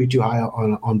going to be too high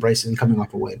on Bryson coming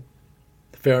off a win.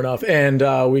 Fair enough. And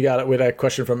we got a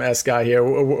question from S Guy here,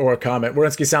 or a comment.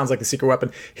 Werenski sounds like the secret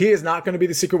weapon. He is not going to be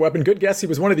the secret weapon. Good guess. He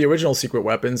was one of the original secret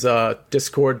weapons.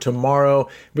 Discord tomorrow.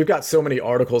 We've got so many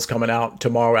articles coming out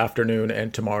tomorrow afternoon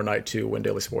and tomorrow night too.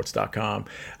 WinDailySports.com.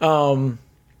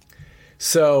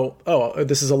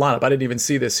 This is a lineup. I didn't even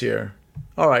see this here.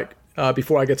 All right.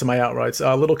 Before I get to my outrights,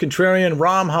 Little Contrarian,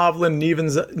 Rahm, Hovland,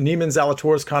 Neiman,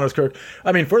 Zalatoris, Connors, Kirk.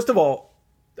 I mean, first of all,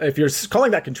 if you're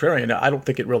calling that contrarian, I don't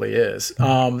think it really is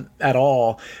at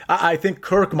all. I think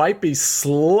Kirk might be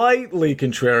slightly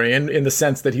contrarian in the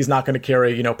sense that he's not going to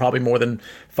carry, probably more than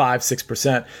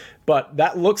 5-6%. But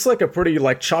that looks like a pretty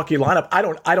chalky lineup.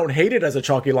 I don't hate it as a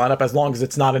chalky lineup as long as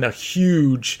it's not in a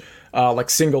huge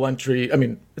single entry. I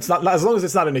mean, it's not as long as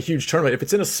it's not in a huge tournament. If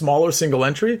it's in a smaller single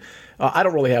entry, I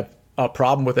don't really have a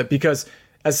problem with it, because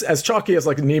as chalky as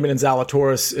Neiman and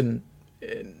Zalatoris and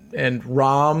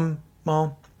Rahm,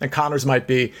 well, and Connors might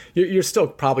be, you're still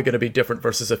probably going to be different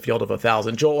versus a field of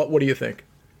 1,000. Joel, what do you think?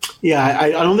 Yeah, I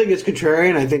don't think it's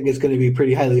contrarian. I think it's going to be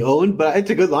pretty highly owned, but it's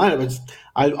a good lineup.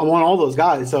 I want all those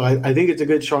guys, so I think it's a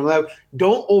good, strong lineup.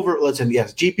 Don't listen,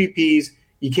 yes, GPPs,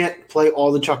 you can't play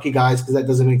all the chalky guys because that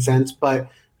doesn't make sense, but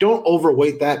don't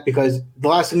overweight that, because the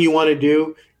last thing you want to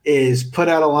do is put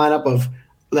out a lineup of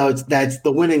that's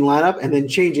the winning lineup and then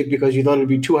change it because you thought it'd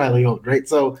be too highly owned, right?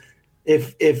 So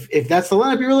if that's the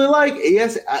lineup you really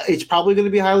yes, it's probably going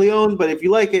to be highly owned, but if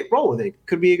you like it, roll with it.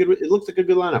 It looks like a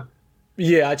good lineup.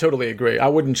 Yeah, I totally agree. I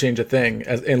wouldn't change a thing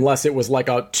unless it was like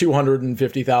a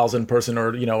 250,000 person or,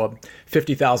 a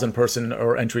 50,000 person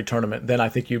or entry tournament. Then I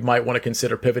think you might want to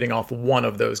consider pivoting off one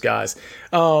of those guys.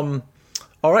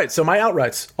 All right, so my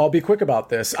outrights. I'll be quick about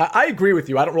this. I agree with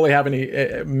you. I don't really have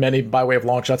many by way of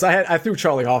long shots. I threw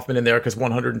Charlie Hoffman in there because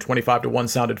 125 to 1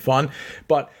 sounded fun,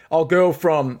 but I'll go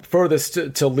from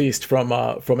furthest to least from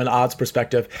an odds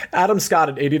perspective. Adam Scott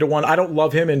at 80 to 1. I don't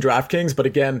love him in DraftKings, but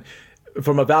again,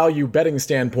 from a value betting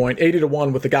standpoint, 80 to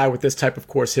 1 with a guy with this type of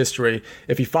course history,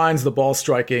 if he finds the ball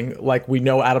striking like we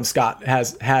know Adam Scott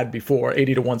has had before,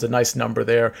 80 to 1's a nice number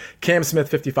there. Cam Smith,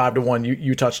 55 to 1,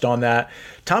 you touched on that.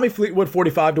 Tommy Fleetwood,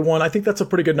 45 to 1. I think that's a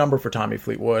pretty good number for Tommy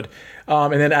Fleetwood.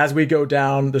 And then as we go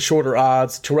down the shorter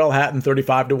odds, Tyrrell Hatton,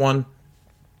 35 to 1.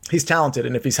 He's talented,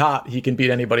 and if he's hot, he can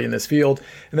beat anybody in this field.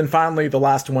 And then finally, the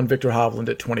last one, Victor Hovland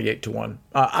at 28 to 1.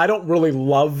 I don't really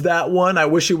love that one. I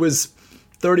wish it was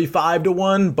 35 to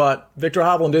 1, but Victor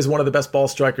Hovland is one of the best ball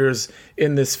strikers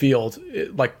in this field,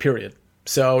 period.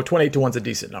 So 28 to 1's a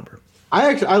decent number.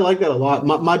 I like that a lot.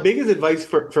 My biggest advice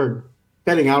for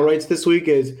betting outrights this week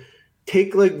is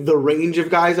take the range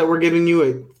of guys that we're giving you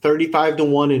at 35 to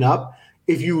 1 and up.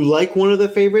 If you like one of the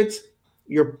favorites,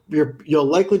 you'll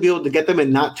likely be able to get them at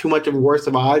not too much of a worse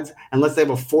of odds unless they have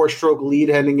a 4-stroke lead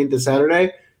heading into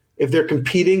Saturday. If they're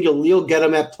competing, you'll get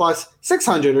them at plus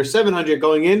 600 or 700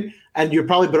 going in, and you're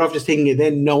probably better off just taking it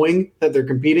in knowing that they're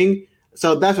competing.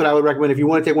 So that's what I would recommend. If you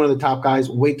want to take one of the top guys,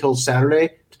 wait till Saturday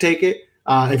to take it.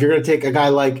 If you're going to take a guy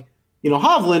like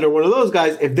Hovland or one of those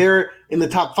guys, if they're in the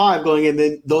top 5 going in,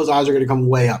 then those odds are going to come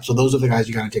way up. So those are the guys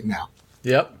you got to take now.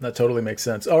 Yep, that totally makes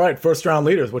sense. All right, first round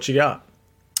leaders, what you got?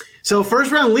 So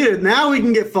first round leader, now we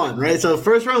can get fun, right? So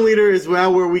first round leader is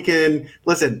now where we can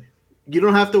listen. You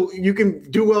don't have to. You can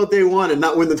do well day one and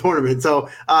not win the tournament. So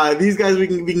these guys, we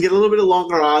can get a little bit of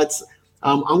longer odds.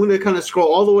 I'm going to kind of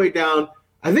scroll all the way down.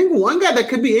 I think one guy that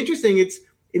could be interesting. It's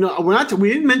we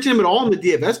didn't mention him at all in the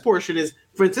DFS portion is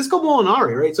Francisco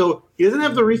Molinari, right? So he doesn't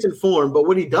have the recent form, but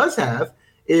what he does have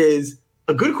is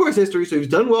a good course history. So he's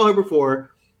done well here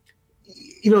before.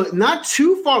 Not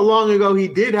too far long ago, he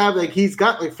did have he's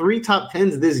got 3 top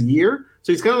 10s this year.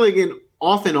 So he's kind of an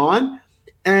off and on.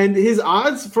 And his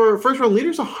odds for first-round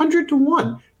leaders 100 to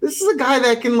 1. This is a guy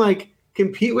that can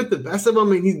compete with the best of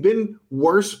them. And he's been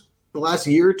worse the last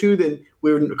year or two than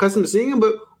we were accustomed to seeing him.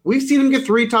 But we've seen him get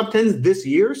 3 top 10s this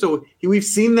year. So we've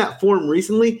seen that form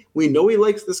recently. We know he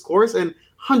likes this course. And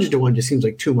 100 to 1 just seems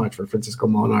like too much for Francisco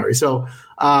Molinari. So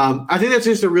I think that's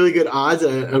just a really good odds,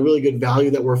 a really good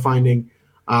value that we're finding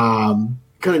kind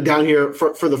of down here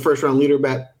for the first-round leader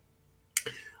bet.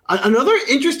 Another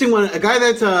interesting one, a guy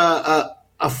that's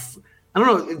I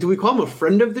don't know, do we call him a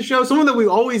friend of the show? Someone that we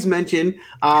always mention,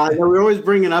 that we're always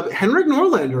bringing up, Henrik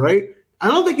Norlander, right? I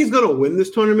don't think he's going to win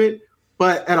this tournament,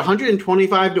 but at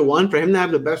 125 to 1 for him to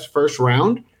have the best first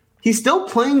round, he's still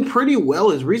playing pretty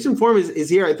well. His recent form is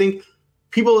here. I think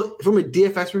people from a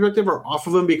DFS perspective are off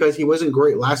of him because he wasn't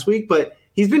great last week, but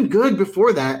he's been good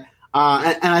before that.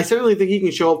 And I certainly think he can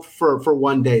show up for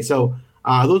one day. So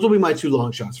those will be my 2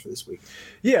 long shots for this week.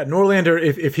 Yeah, Norlander,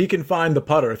 if he can find the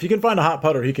putter, if he can find a hot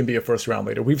putter, he can be a first-round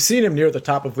leader. We've seen him near the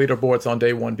top of leaderboards on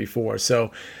day 1 before,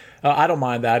 so I don't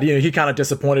mind that. He kind of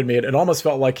disappointed me. It almost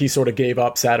felt like he sort of gave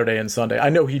up Saturday and Sunday. I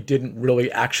know he didn't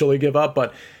really actually give up,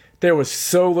 but there was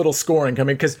so little scoring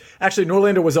coming because actually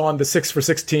Norlander was on the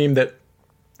 6-for-6 team that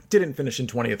didn't finish in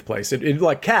 20th place.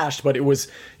 It cashed, but it was,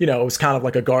 it was kind of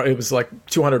like it was like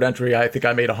 200 entry. I think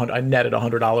I made I netted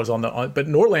 $100 but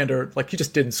Norlander, he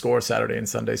just didn't score Saturday and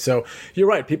Sunday. So you're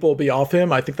right. People will be off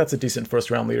him. I think that's a decent first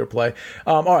round leader play.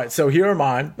 All right. So here are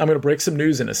mine. I'm going to break some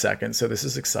news in a second. So this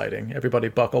is exciting. Everybody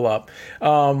buckle up.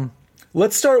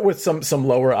 Let's start with some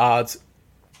lower odds.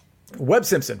 Webb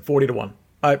Simpson, 40 to 1.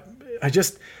 I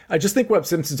just think Webb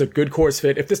Simpson's a good course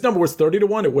fit. If this number was 30 to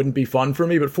 1, it wouldn't be fun for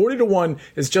me, but 40 to 1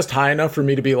 is just high enough for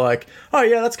me to be like, oh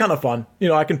yeah, that's kind of fun.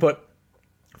 I can put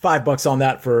 $5 on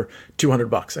that for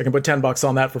 $200. I can put $10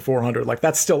 on that for $400.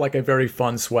 That's still a very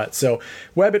fun sweat. So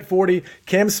Webb at 40,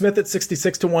 Cam Smith at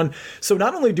 66 to 1. So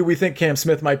not only do we think Cam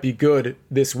Smith might be good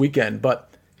this weekend, but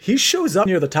he shows up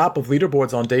near the top of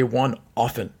leaderboards on day 1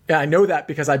 often. And I know that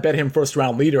because I bet him first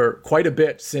round leader quite a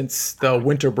bit since the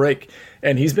winter break,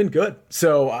 and he's been good.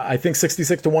 So I think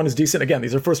 66 to 1 is decent. Again,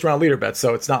 these are first round leader bets,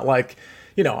 so it's not like,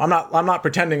 I'm not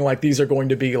pretending like these are going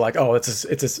to be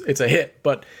it's a hit,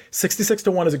 but 66 to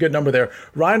 1 is a good number there.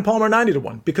 Ryan Palmer 90 to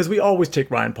 1 because we always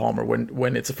take Ryan Palmer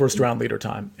when it's a first round leader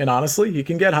time. And honestly, he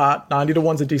can get hot. 90 to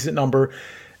 1's a decent number.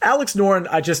 Alex Noren,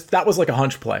 that was like a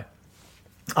hunch play.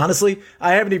 Honestly,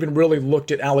 I haven't even really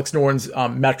looked at Alex Noren's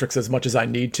metrics as much as I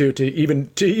need to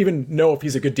even know if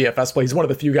he's a good DFS play. He's one of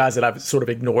the few guys that I've sort of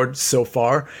ignored so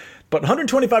far. But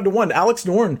 125 to 1, Alex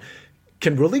Noren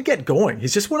can really get going.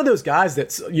 He's just one of those guys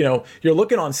that's, you're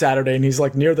looking on Saturday and he's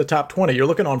like near the top 20. You're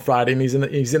looking on Friday and he's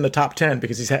in the top 10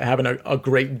 because he's having a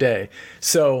great day.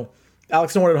 So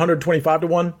Alex Noren at 125 to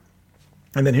 1.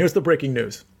 And then here's the breaking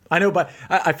news. I know, but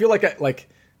I feel like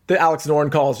the Alex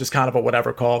Noren call is just kind of a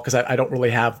whatever call because I don't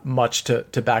really have much to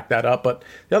back that up. But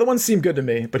the other ones seem good to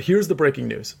me. But here's the breaking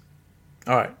news.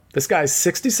 All right. This guy's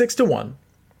 66 to 1.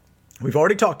 We've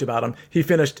already talked about him. He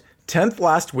finished 10th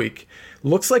last week.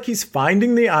 Looks like he's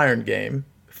finding the iron game,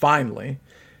 finally.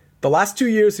 The last 2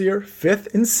 years here,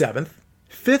 5th and 7th.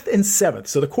 5th and 7th.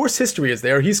 So the course history is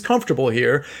there. He's comfortable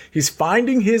here. He's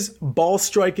finding his ball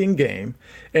striking game.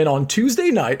 And on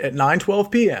Tuesday night at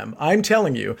 9:12 p.m., I'm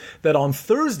telling you that on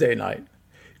Thursday night,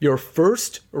 your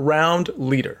first round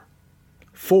leader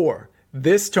for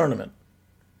this tournament,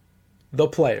 the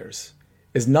Players,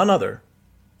 is none other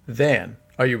than,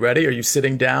 are you ready? Are you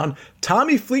sitting down?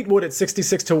 Tommy Fleetwood at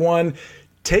 66 to 1.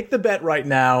 Take the bet right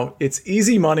now. It's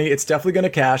easy money. It's definitely going to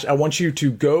cash. I want you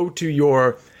to go to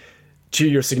your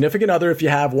significant other if you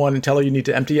have one and tell her you need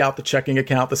to empty out the checking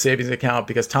account, the savings account,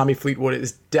 because Tommy Fleetwood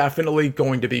is definitely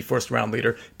going to be first round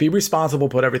leader. Be responsible.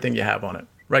 Put everything you have on it.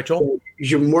 Right, Joel? You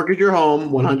should mortgage your home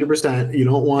 100%. You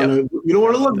don't want to. You don't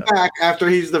want to look back after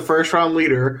he's the first round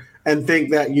leader and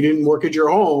think that you didn't mortgage your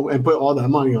home and put all that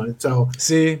money on it. So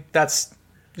see,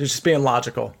 you're just being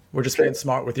logical. We're just being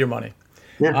smart with your money.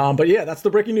 Yeah. But yeah, that's the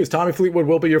breaking news. Tommy Fleetwood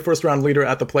will be your first round leader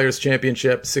at the Players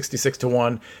Championship, 66 to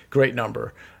 1. Great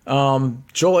number.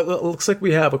 Joel, it looks like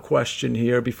we have a question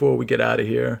here before we get out of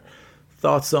here.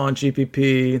 Thoughts on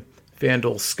GPP,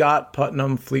 FanDuel, Scott,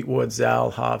 Putnam, Fleetwood,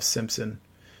 Zal, Hobbs, Simpson.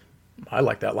 I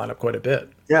like that lineup quite a bit.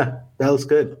 Yeah, that looks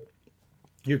good.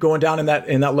 You're going down in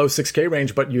that low 6K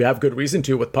range, but you have good reason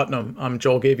to with Putnam.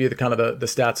 Joel gave you the kind of the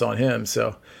stats on him,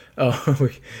 so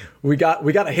we got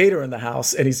a hater in the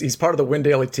house, and he's part of the Win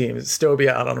Daily team.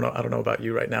 Stobie, I don't know about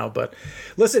you right now, but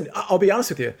listen, I'll be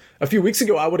honest with you. A few weeks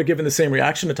ago, I would have given the same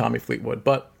reaction to Tommy Fleetwood,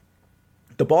 but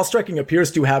the ball striking appears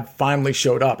to have finally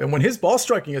showed up, and when his ball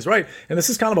striking is right, and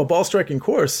this is kind of a ball striking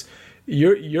course,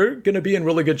 you're going to be in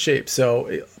really good shape. So,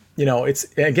 it's,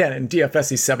 again, in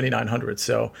DFS, he's 7,900.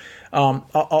 So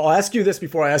I'll ask you this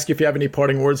before I ask you if you have any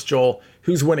parting words, Joel.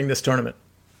 Who's winning this tournament?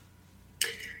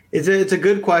 It's a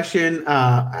good question.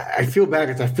 I feel bad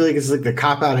because I feel like it's like the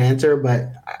cop-out answer,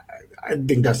 but I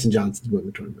think Dustin Johnson's winning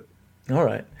the tournament. All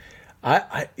right.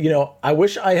 I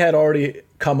wish I had already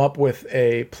come up with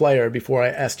a player before I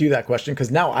asked you that question, because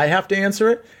now I have to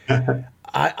answer it.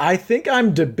 I think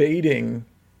I'm debating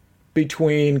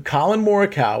between Colin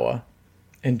Morikawa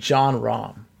and Jon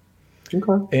Rahm.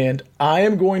 Okay. And I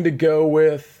am going to go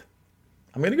with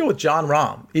Jon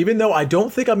Rahm. Even though I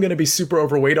don't think I'm going to be super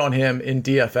overweight on him in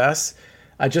DFS,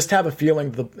 I just have a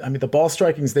feeling the ball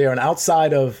striking's there, and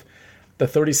outside of the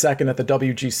 32nd at the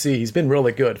WGC, he's been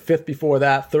really good. 5th before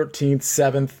that, 13th,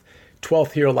 7th,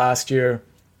 12th here last year.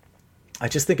 I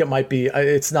just think it might be,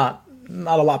 it's not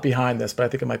a lot behind this, but I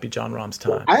think it might be Jon Rahm's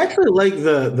time. I actually like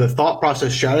the thought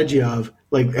process strategy of,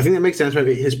 I think that makes sense. Right?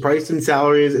 His price and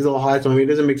salary is a little high, so maybe it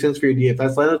doesn't make sense for your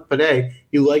DFS lineup. But hey,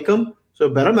 you like him, so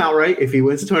bet him outright. If he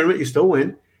wins the tournament, you still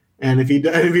win. And if he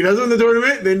doesn't win the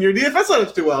tournament, then your DFS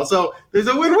lineup's too well. So there's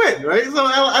a win-win, right? So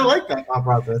I like that thought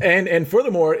process. And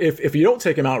furthermore, if you don't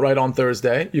take him outright on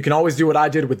Thursday, you can always do what I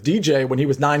did with DJ when he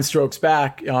was 9 strokes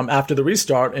back after the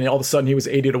restart, and all of a sudden he was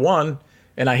 80 to 1.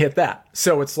 And I hit that.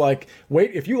 So it's like,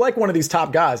 wait, if you like one of these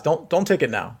top guys, don't take it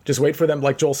now. Just wait for them,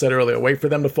 like Joel said earlier, wait for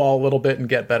them to fall a little bit and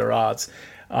get better odds.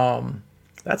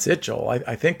 That's it, Joel.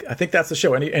 I think that's the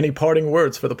show. Any parting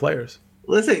words for the players?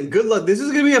 Listen, good luck. This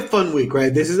is going to be a fun week,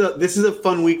 right? This is a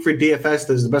fun week for DFS.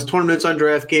 There's the best tournaments on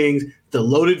DraftKings, the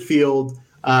loaded field.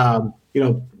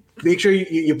 Make sure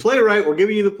you play right. We're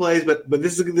giving you the plays, but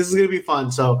this is going to be fun.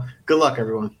 So good luck,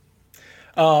 everyone.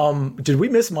 Did we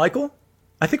miss Michael?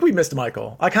 I think we missed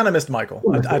Michael. I kind of missed Michael.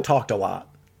 I talked a lot.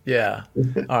 Yeah.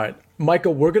 All right,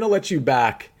 Michael, we're going to let you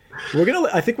back.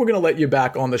 I think we're going to let you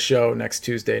back on the show next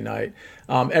Tuesday night.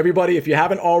 Everybody, if you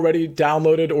haven't already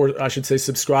downloaded, or I should say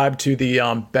subscribed to the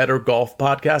Better Golf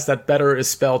podcast, that Better is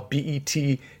spelled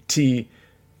BETTOR,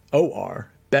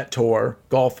 BetTor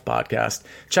Golf podcast.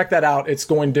 Check that out. It's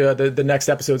going to, the next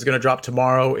episode is going to drop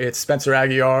tomorrow. It's Spencer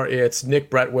Aguiar. It's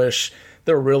Nick Bretwish.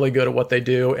 They're really good at what they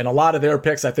do. And a lot of their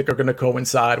picks, I think, are going to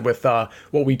coincide with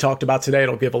what we talked about today.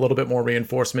 It'll give a little bit more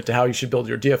reinforcement to how you should build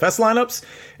your DFS lineups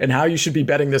and how you should be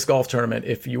betting this golf tournament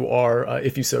if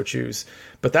you so choose.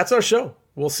 But that's our show.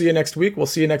 We'll see you next week. We'll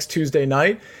see you next Tuesday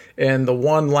night. And the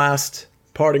one last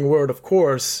parting word, of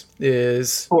course,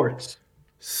 is Sports.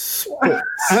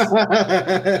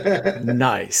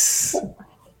 Nice.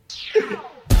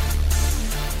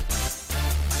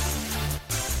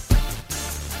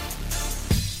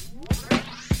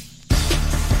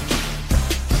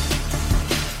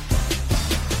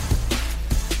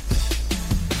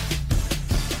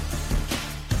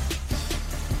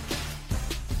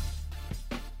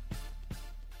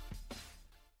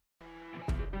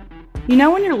 You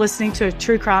know when you're listening to a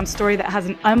true crime story that has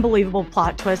an unbelievable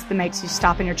plot twist that makes you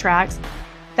stop in your tracks?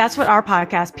 That's what our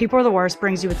podcast, People Are the Worst,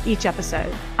 brings you with each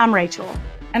episode. I'm Rachel.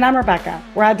 And I'm Rebecca.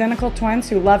 We're identical twins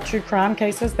who love true crime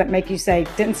cases that make you say,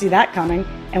 didn't see that coming,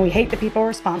 and we hate the people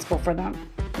responsible for them.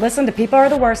 Listen to People Are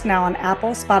the Worst now on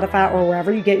Apple, Spotify, or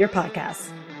wherever you get your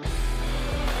podcasts.